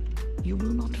 You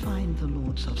will not find the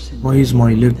Lords of Sin. Why is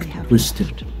my leg They have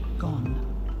twisted? left, gone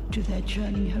to their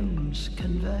journey homes,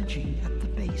 converging at the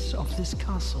base of this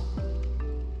castle.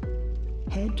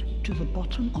 Head to the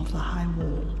bottom of the high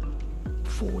wall,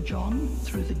 forge on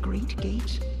through the great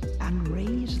gate, and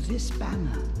raise this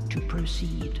banner to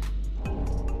proceed.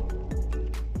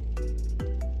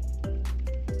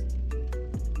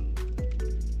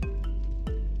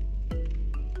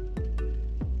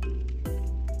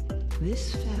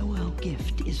 This farewell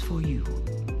gift is for you.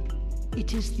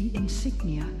 It is the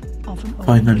insignia of an old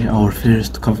Finally, our covenant.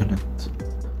 first covenant.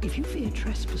 If you fear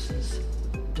trespassers,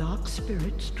 dark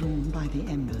spirits drawn by the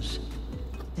embers,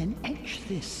 then etch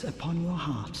this upon your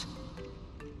heart,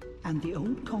 and the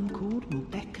old Concord will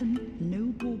beckon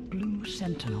noble blue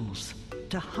sentinels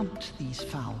to hunt these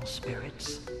foul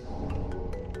spirits.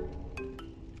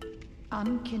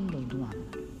 Unkindled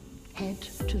One, head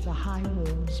to the high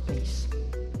wall's base.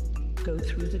 Go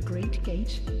through the great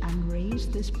gate and raise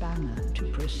this banner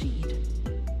to proceed.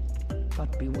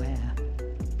 But beware.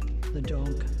 The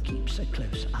dog keeps a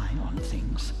close eye on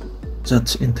things.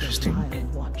 That's interesting. The vile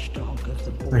watchdog of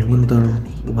the I wonder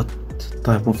BOREAL. what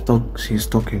type of dog she's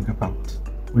talking about.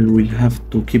 We'll have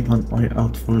to keep an eye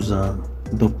out for the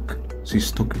dog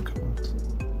she's talking about.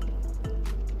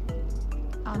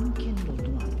 Unkindled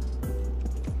One.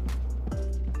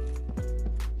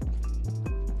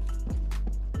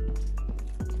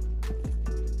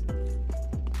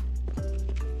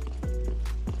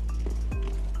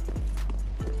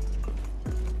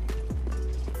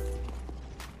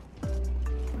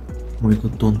 Oh my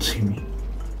god, don't see me.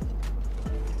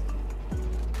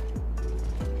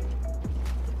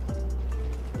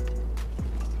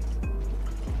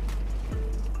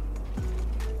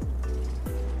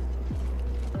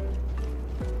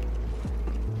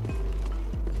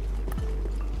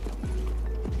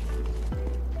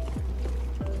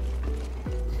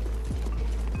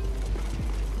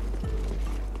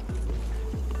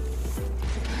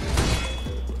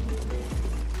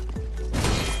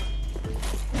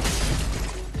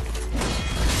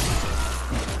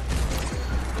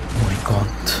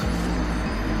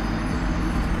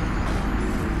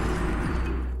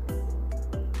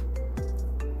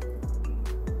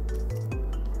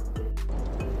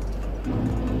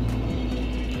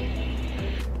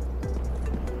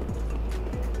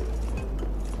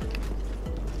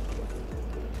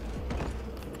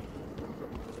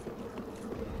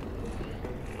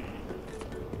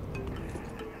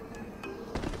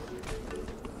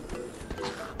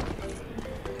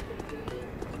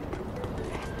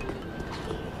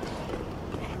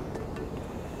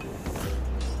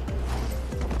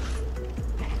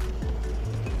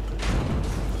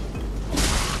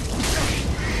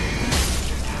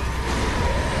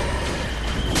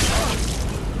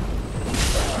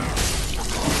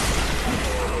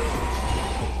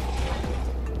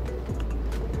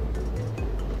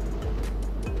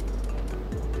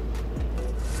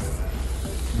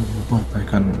 But I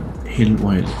can heal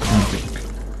while climbing.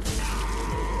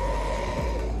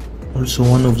 Also,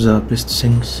 one of the best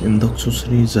things in Dark Souls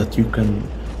 3 is that you can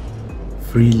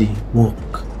freely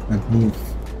walk and move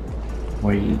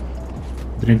while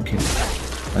drinking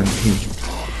and healing.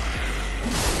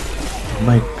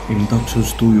 Like in Dark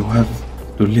Souls 2, you have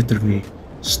to literally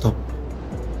stop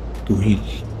to heal,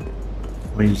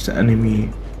 while the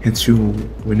enemy hits you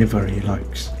whenever he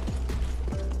likes.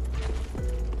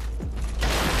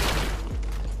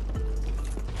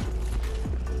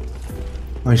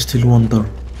 I still wonder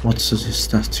what's this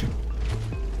statue.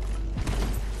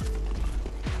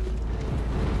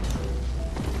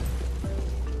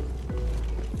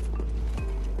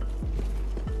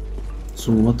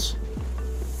 So what's...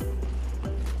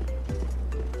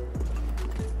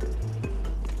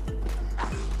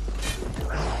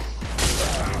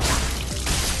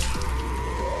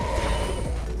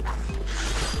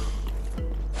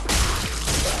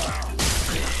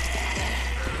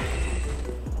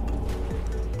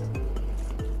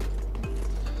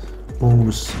 Oh,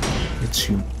 it's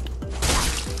you.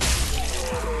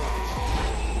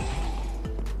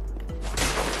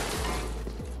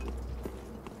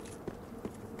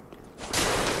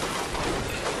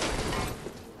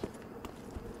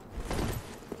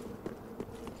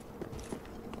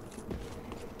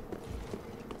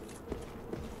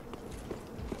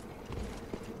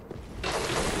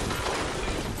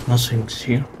 Nothing's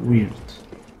here. Weird.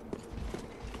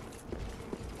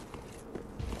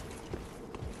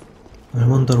 I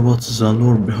wonder what's the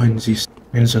lore behind these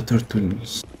ninja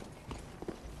turtles.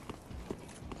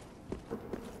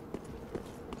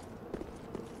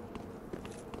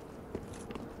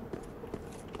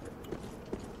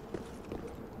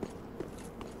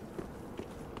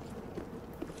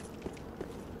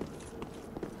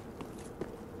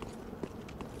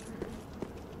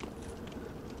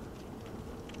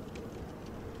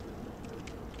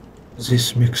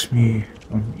 This makes me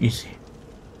uneasy.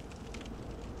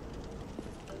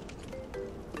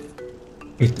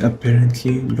 It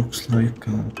apparently looks like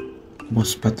a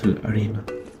boss battle arena.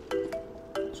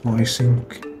 So I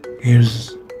think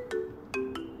here's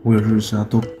where the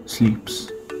dog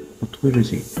sleeps. But where is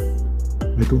he?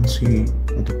 I don't see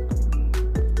a dog.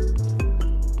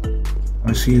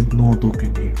 I see no dog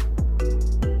in here.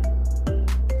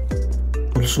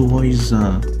 Also, why is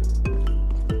the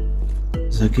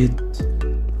gate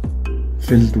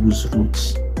filled with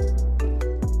roots?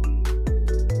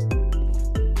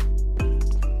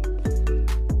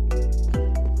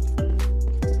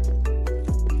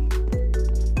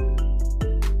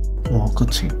 Oh,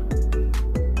 cutscene.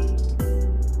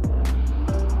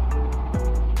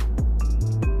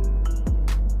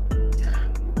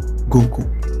 Goku,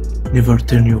 never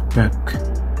turn your back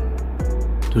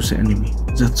to the enemy.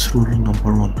 That's rule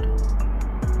number 1.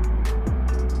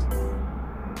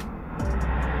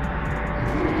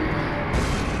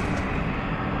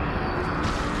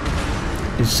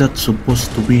 Is that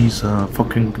supposed to be the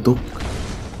fucking dog?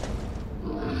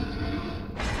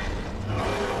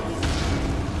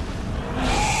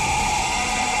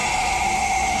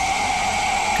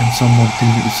 Can someone tell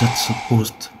me, is that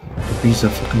supposed to be the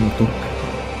fucking dog?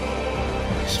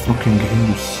 It's fucking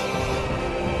huge.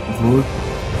 Vordt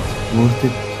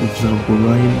of the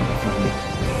BOREAL Valley.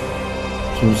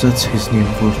 So that's his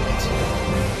name, Vordt.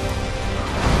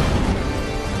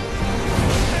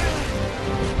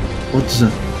 What's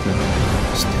that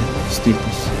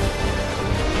status?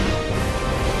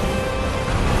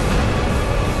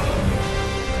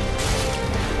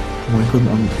 Oh my god,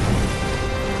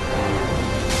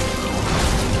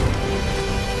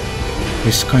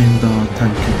 he's kinda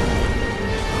tanky.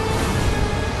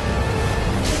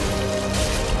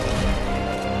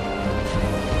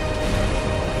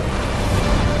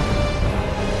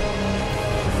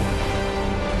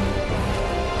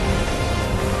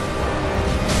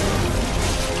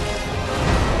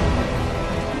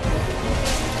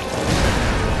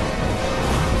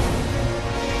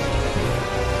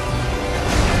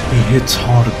 hits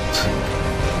hard.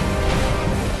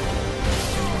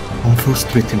 I'm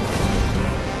frustrating.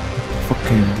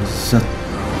 Fucking that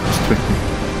frustrating.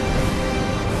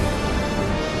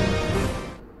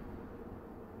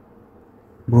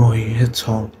 Bro, he hits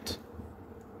hard.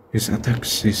 His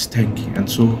attacks is tanky and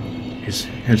so his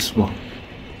health bar.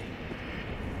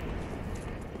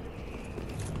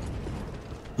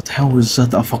 But how is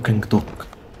that a fucking dog?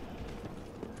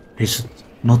 He's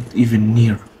not even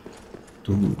near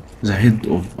to the head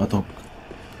of a dog.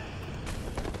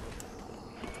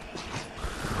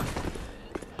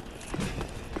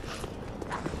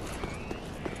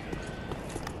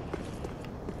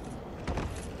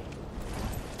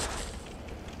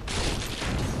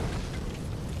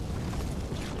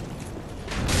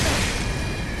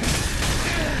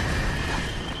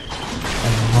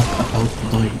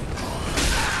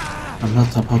 I'm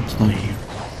not about to die here.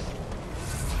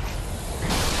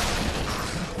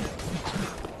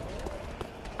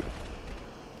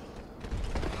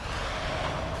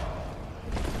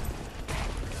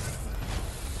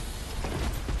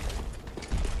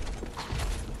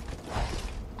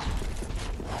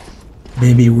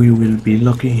 Maybe we will be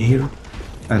lucky here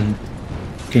and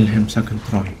kill him second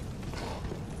try.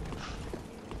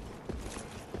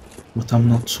 But I'm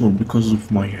not sure because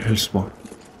of my health bar.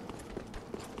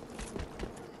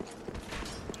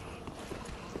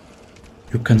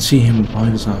 You can see him by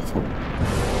the fog.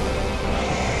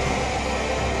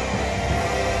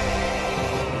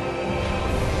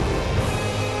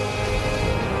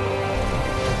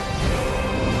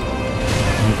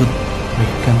 But I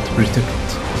can't protect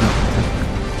that attack.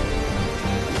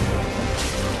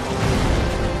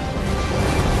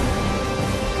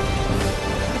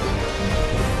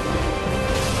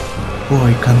 Oh,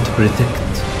 I can't protect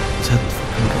that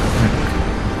fucking attack.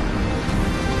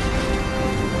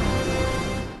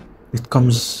 It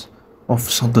comes off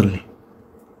suddenly.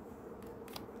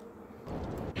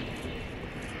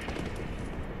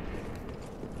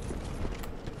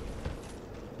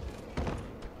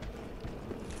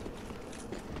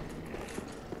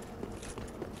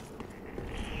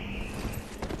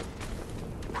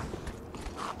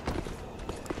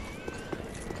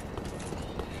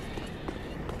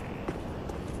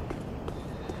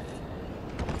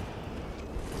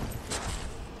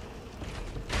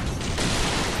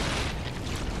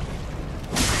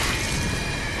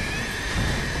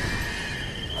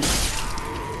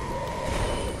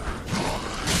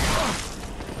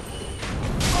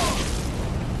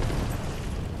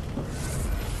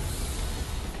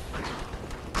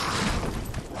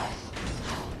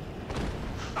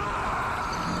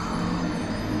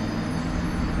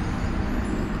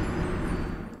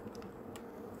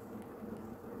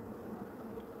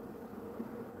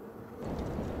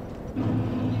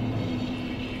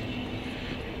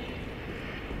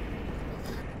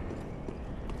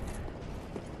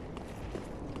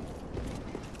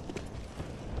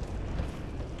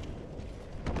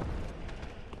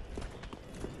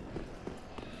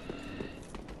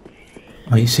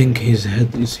 I think his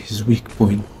head is his weak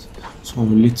point, so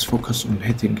let's focus on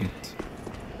hitting it.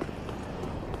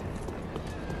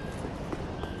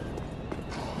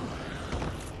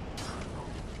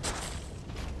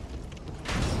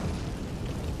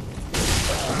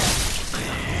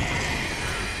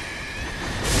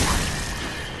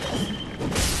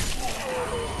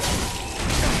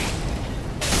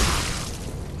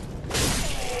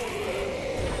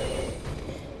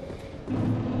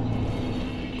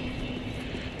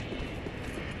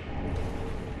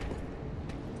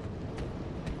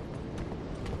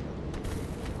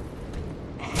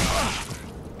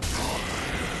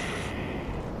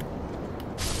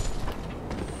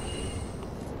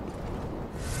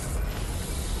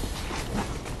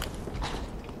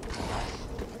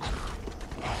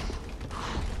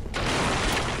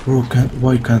 Bro,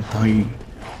 why can't I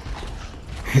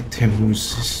hit him with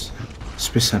this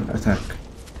special attack?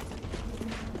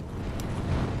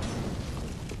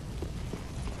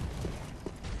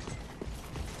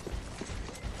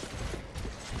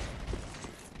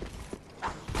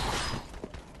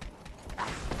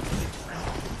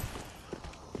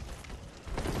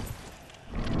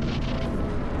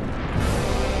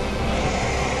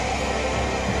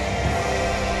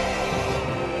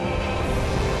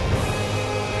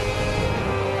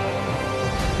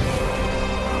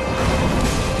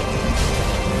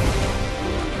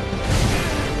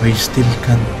 I still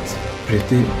can't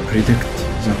predict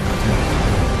that attack.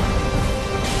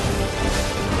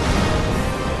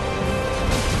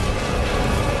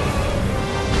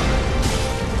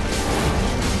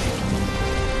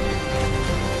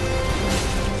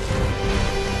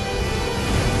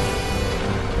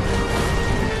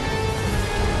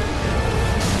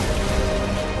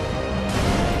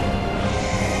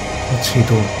 he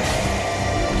doing?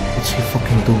 What's he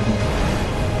fucking doing?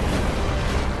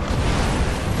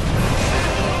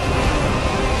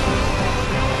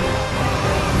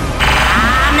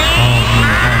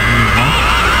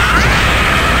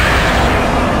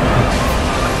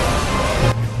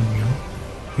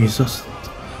 He's just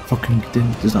fucking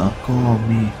getting this up. Call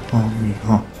me,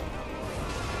 huh?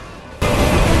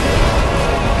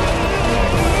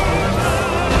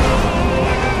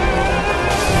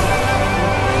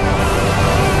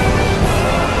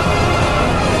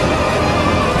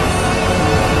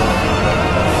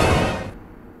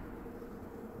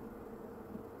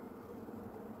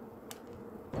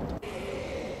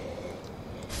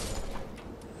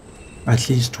 At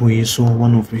least we saw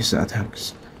one of his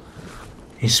attacks.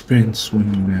 He sprints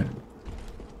when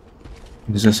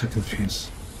in the second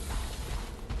phase.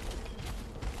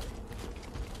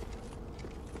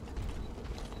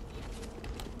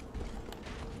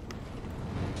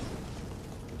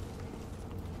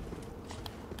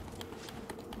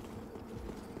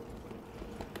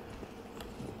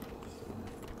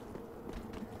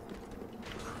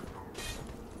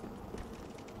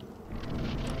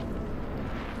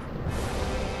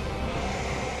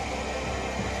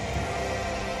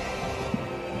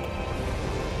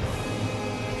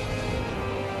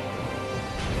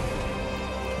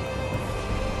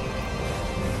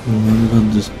 Oh my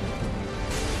god,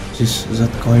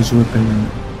 that guy's weapon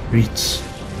reads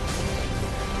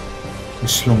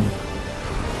is long.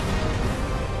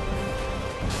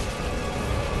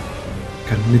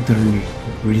 Can literally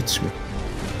reach me.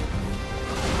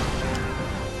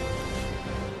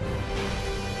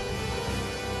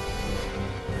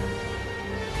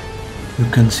 You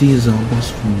can see the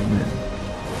boss from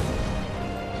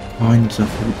behind the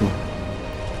photo.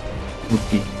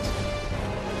 Okay.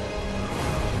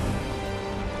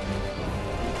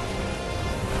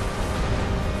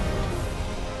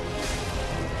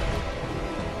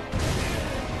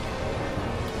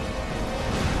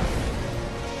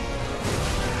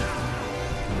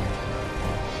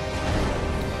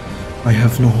 I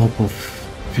have no hope of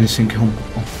finishing him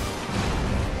off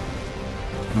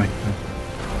right now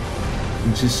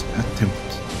in this attempt.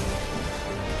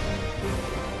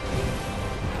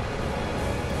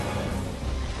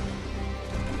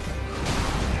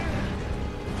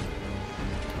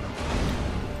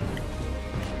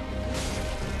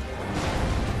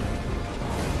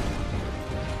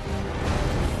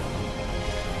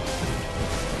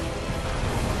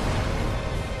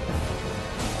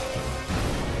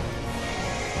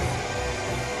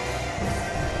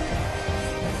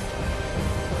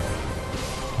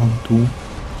 One, two,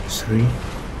 three.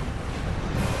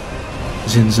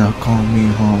 Zinza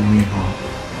Kamehameha.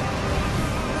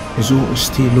 His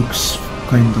OST looks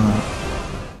kinda...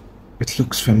 it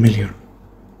looks familiar.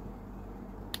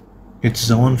 It's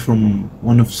the one from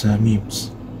one of the memes.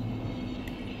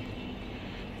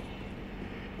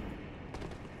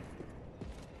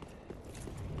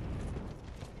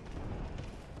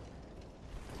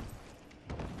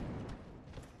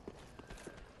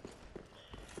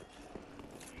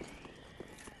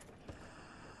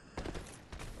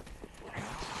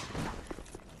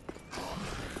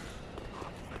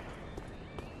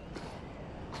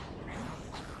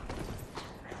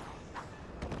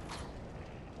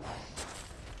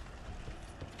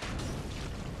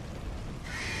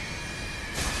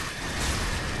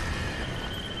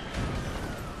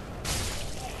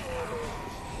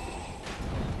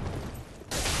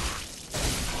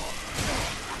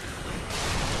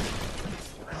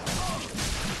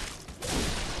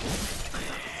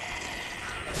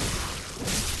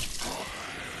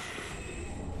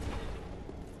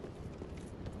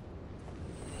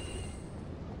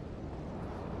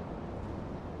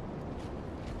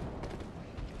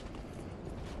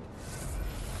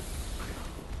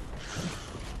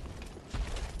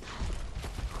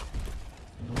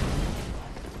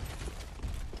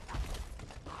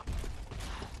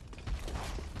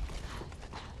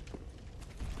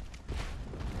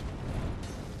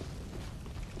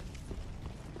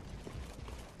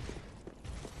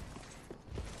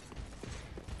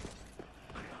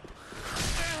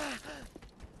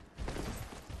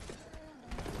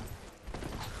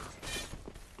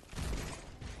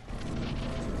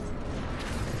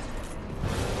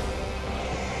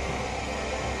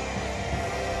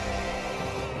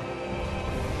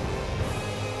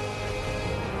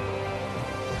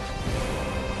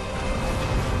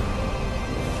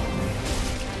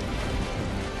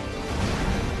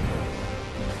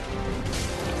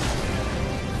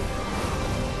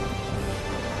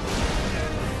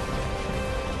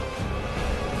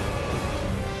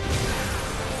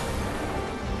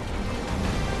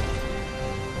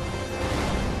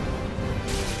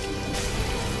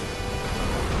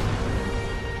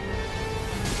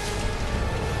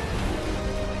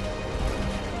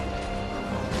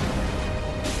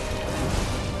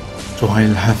 So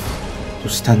I'll have to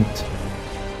stand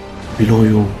below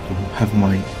you to have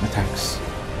my attacks.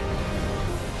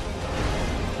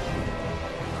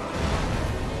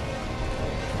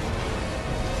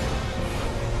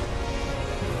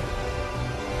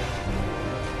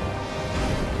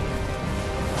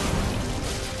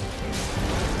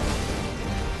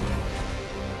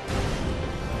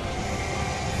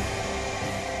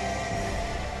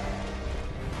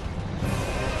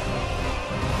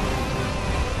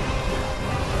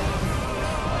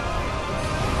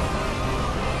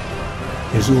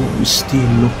 His OST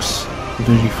looks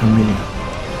very familiar.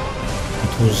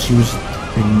 It was used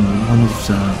in one of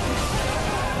the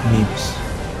memes.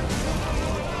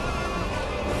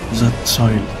 That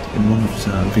child in one of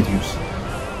the videos.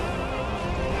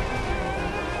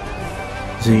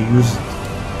 They used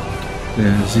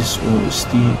this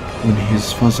OST when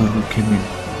his father came in.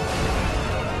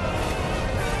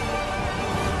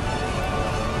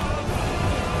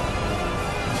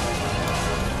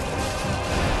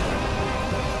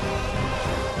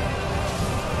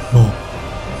 No.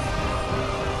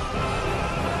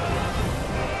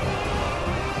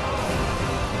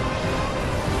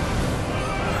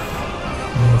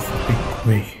 No fucking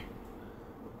way.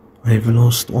 I've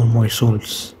lost all my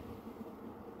souls.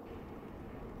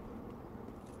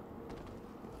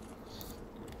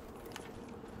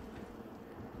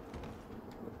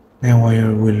 Now I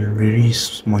will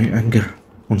release my anger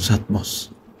on that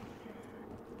boss.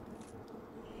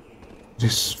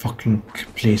 This fucking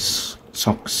place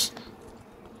sucks.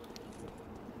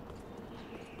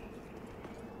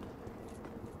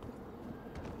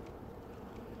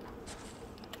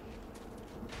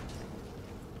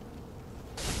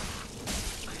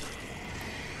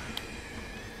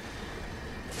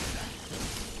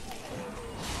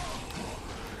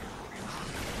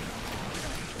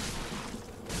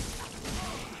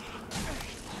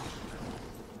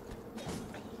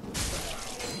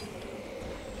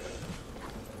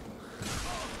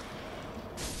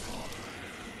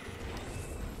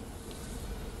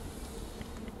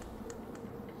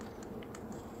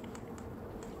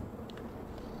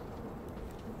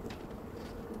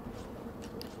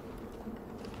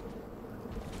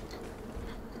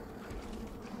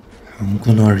 I'm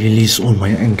gonna release all my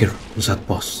anger on that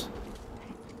boss.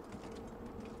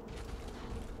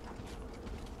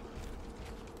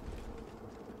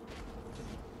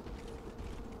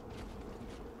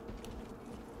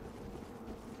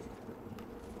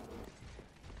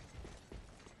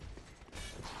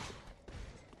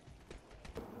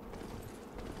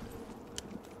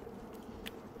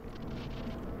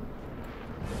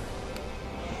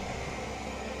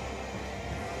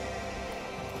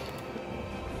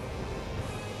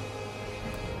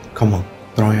 Come on,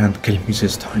 try and kill me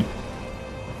this time.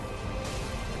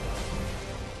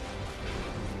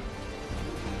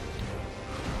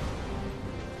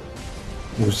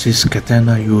 With this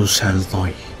katana you shall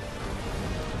die.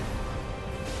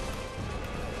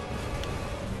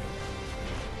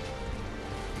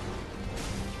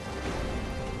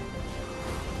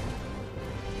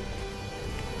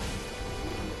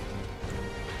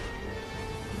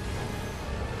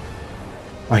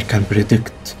 I can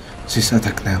predict this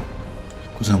attack now,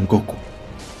 because I'm Goku.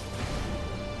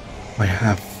 I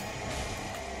have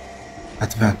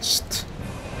advanced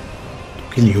to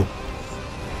kill you.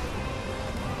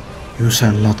 You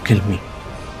shall not kill me.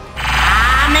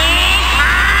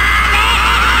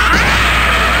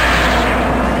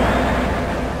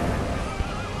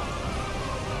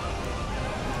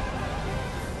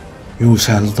 You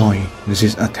shall die in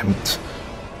this attempt.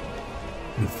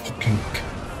 You fucking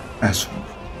asshole.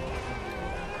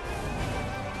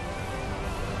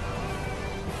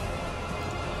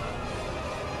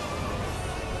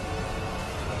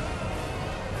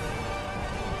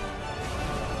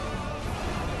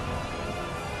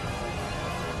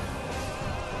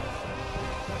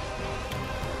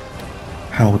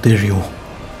 How dare you?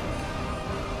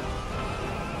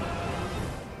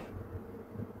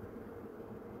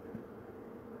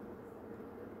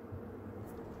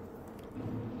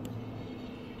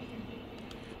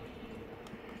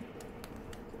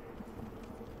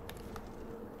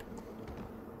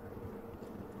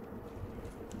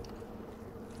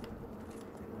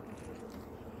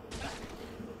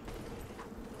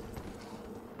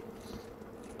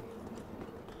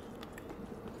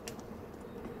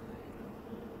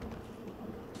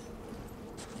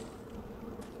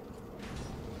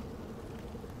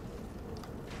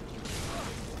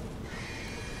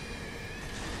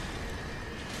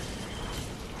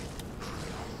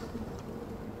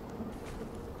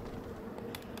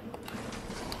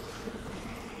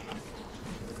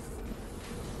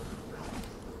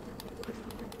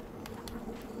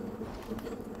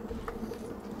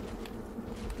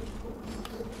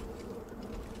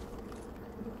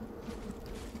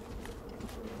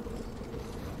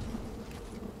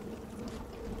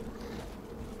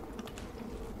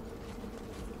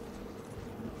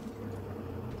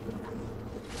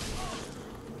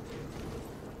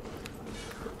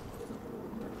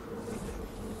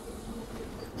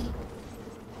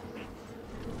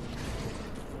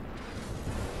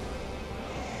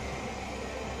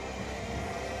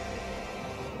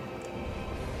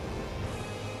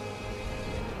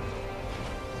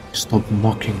 Stop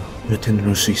mocking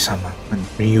Yutenrushi-sama and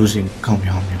reusing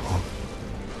Kamehameha.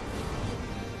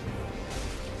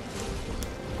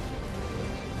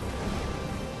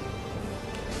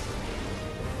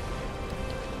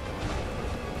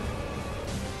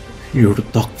 Your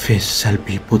dog face shall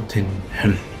be put in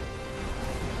hell.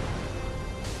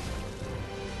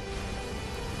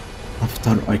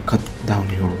 After I cut down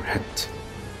your head.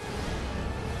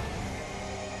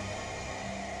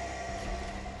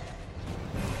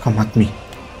 Come at me.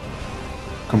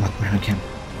 Come at me again.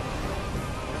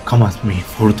 Come at me,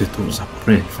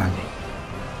 VORDTOFTHEBOREALVALLEY.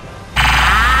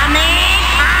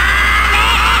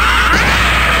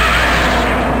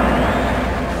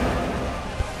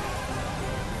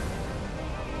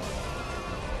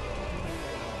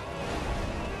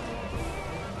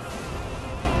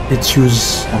 Let's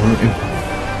use our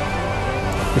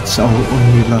impact. It's our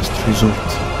only last resort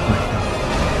right now.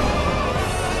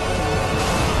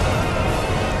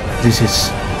 This is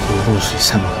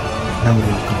Yutenrushi-sama. Now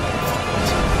you come to fight.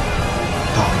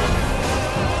 Die.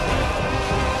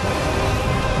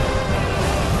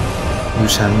 You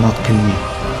shall not kill me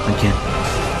again.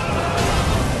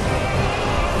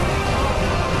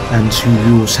 And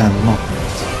you shall not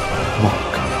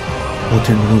mock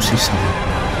Yutenrushi-sama.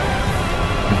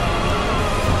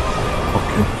 Fuck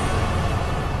you.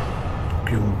 Fuck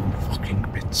you fucking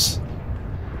bits.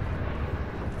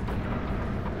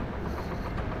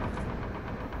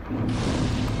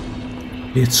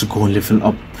 Let's go level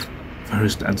up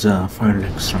first at the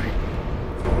firelinkshrine.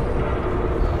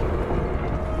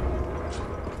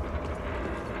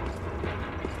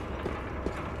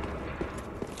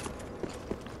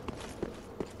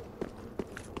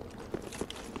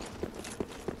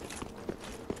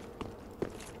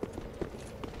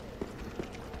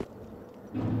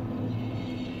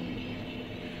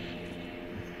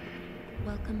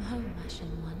 Welcome home,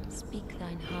 Ashen One. Speak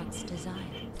thine heart's desire.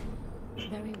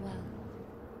 Very well.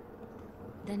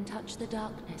 Then touch the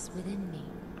darkness within me.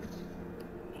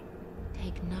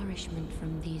 Take nourishment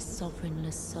from these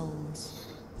sovereignless souls.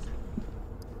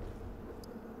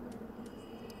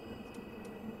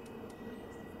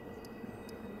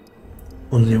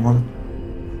 Only one.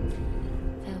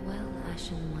 Farewell,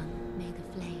 Ashen One. May the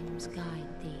flames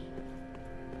guide thee.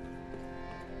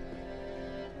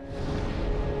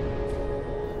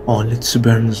 Oh, let's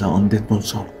burn the undead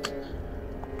bones out.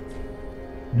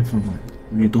 Never mind,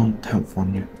 we don't have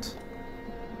one yet.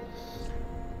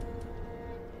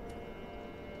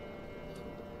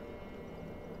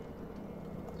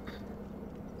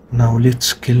 Now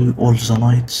let's kill all the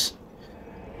knights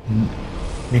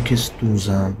next to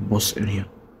the boss area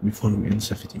before we end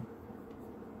the video.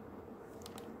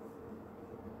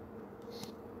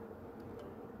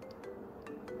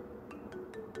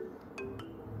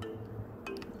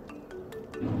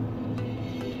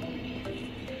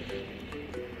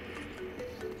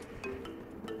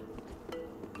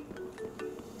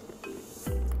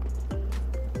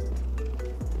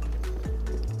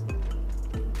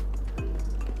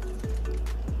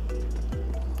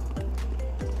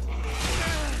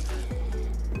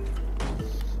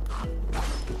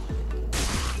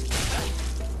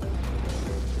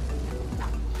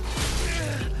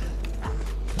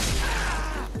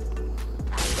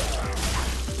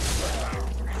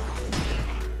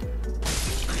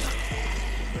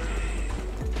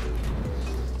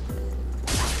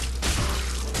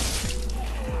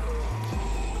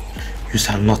 You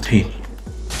shall not heal.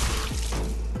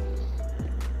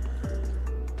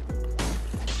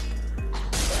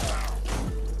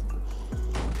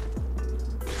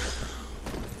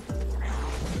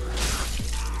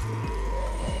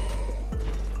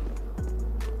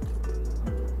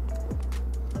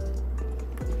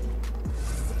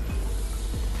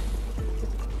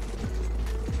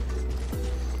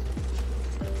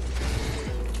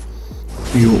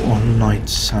 You all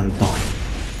knights shall die.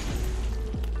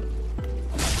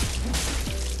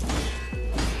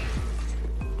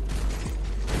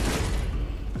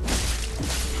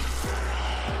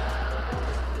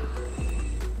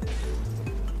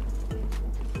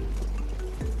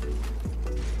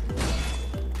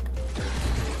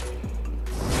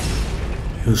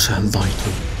 You shall die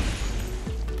too.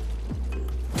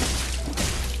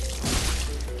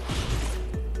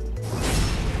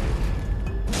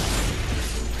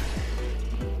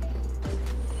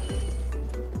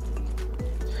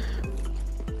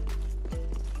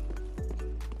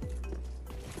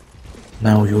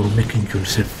 Now you're making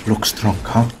yourself look strong,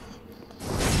 huh?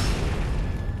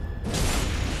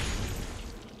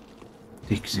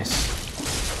 Take this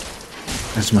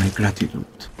as my gratitude.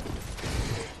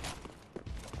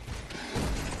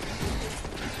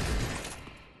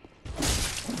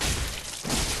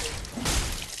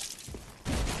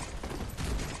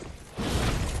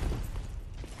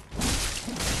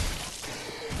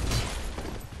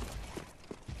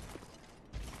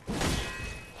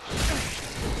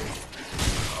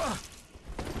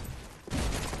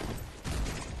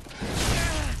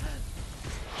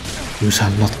 You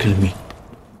shall not kill me.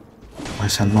 I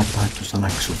shall not die to the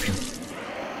likes of you.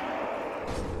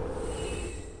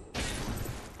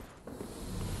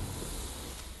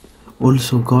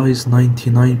 Also guys,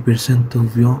 99%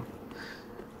 of you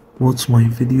watch my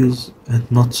videos and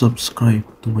not subscribe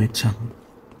to my channel.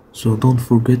 So don't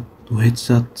forget to hit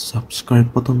that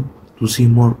subscribe button to see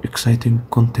more exciting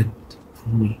content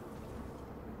from me.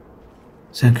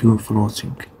 Thank you for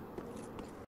watching.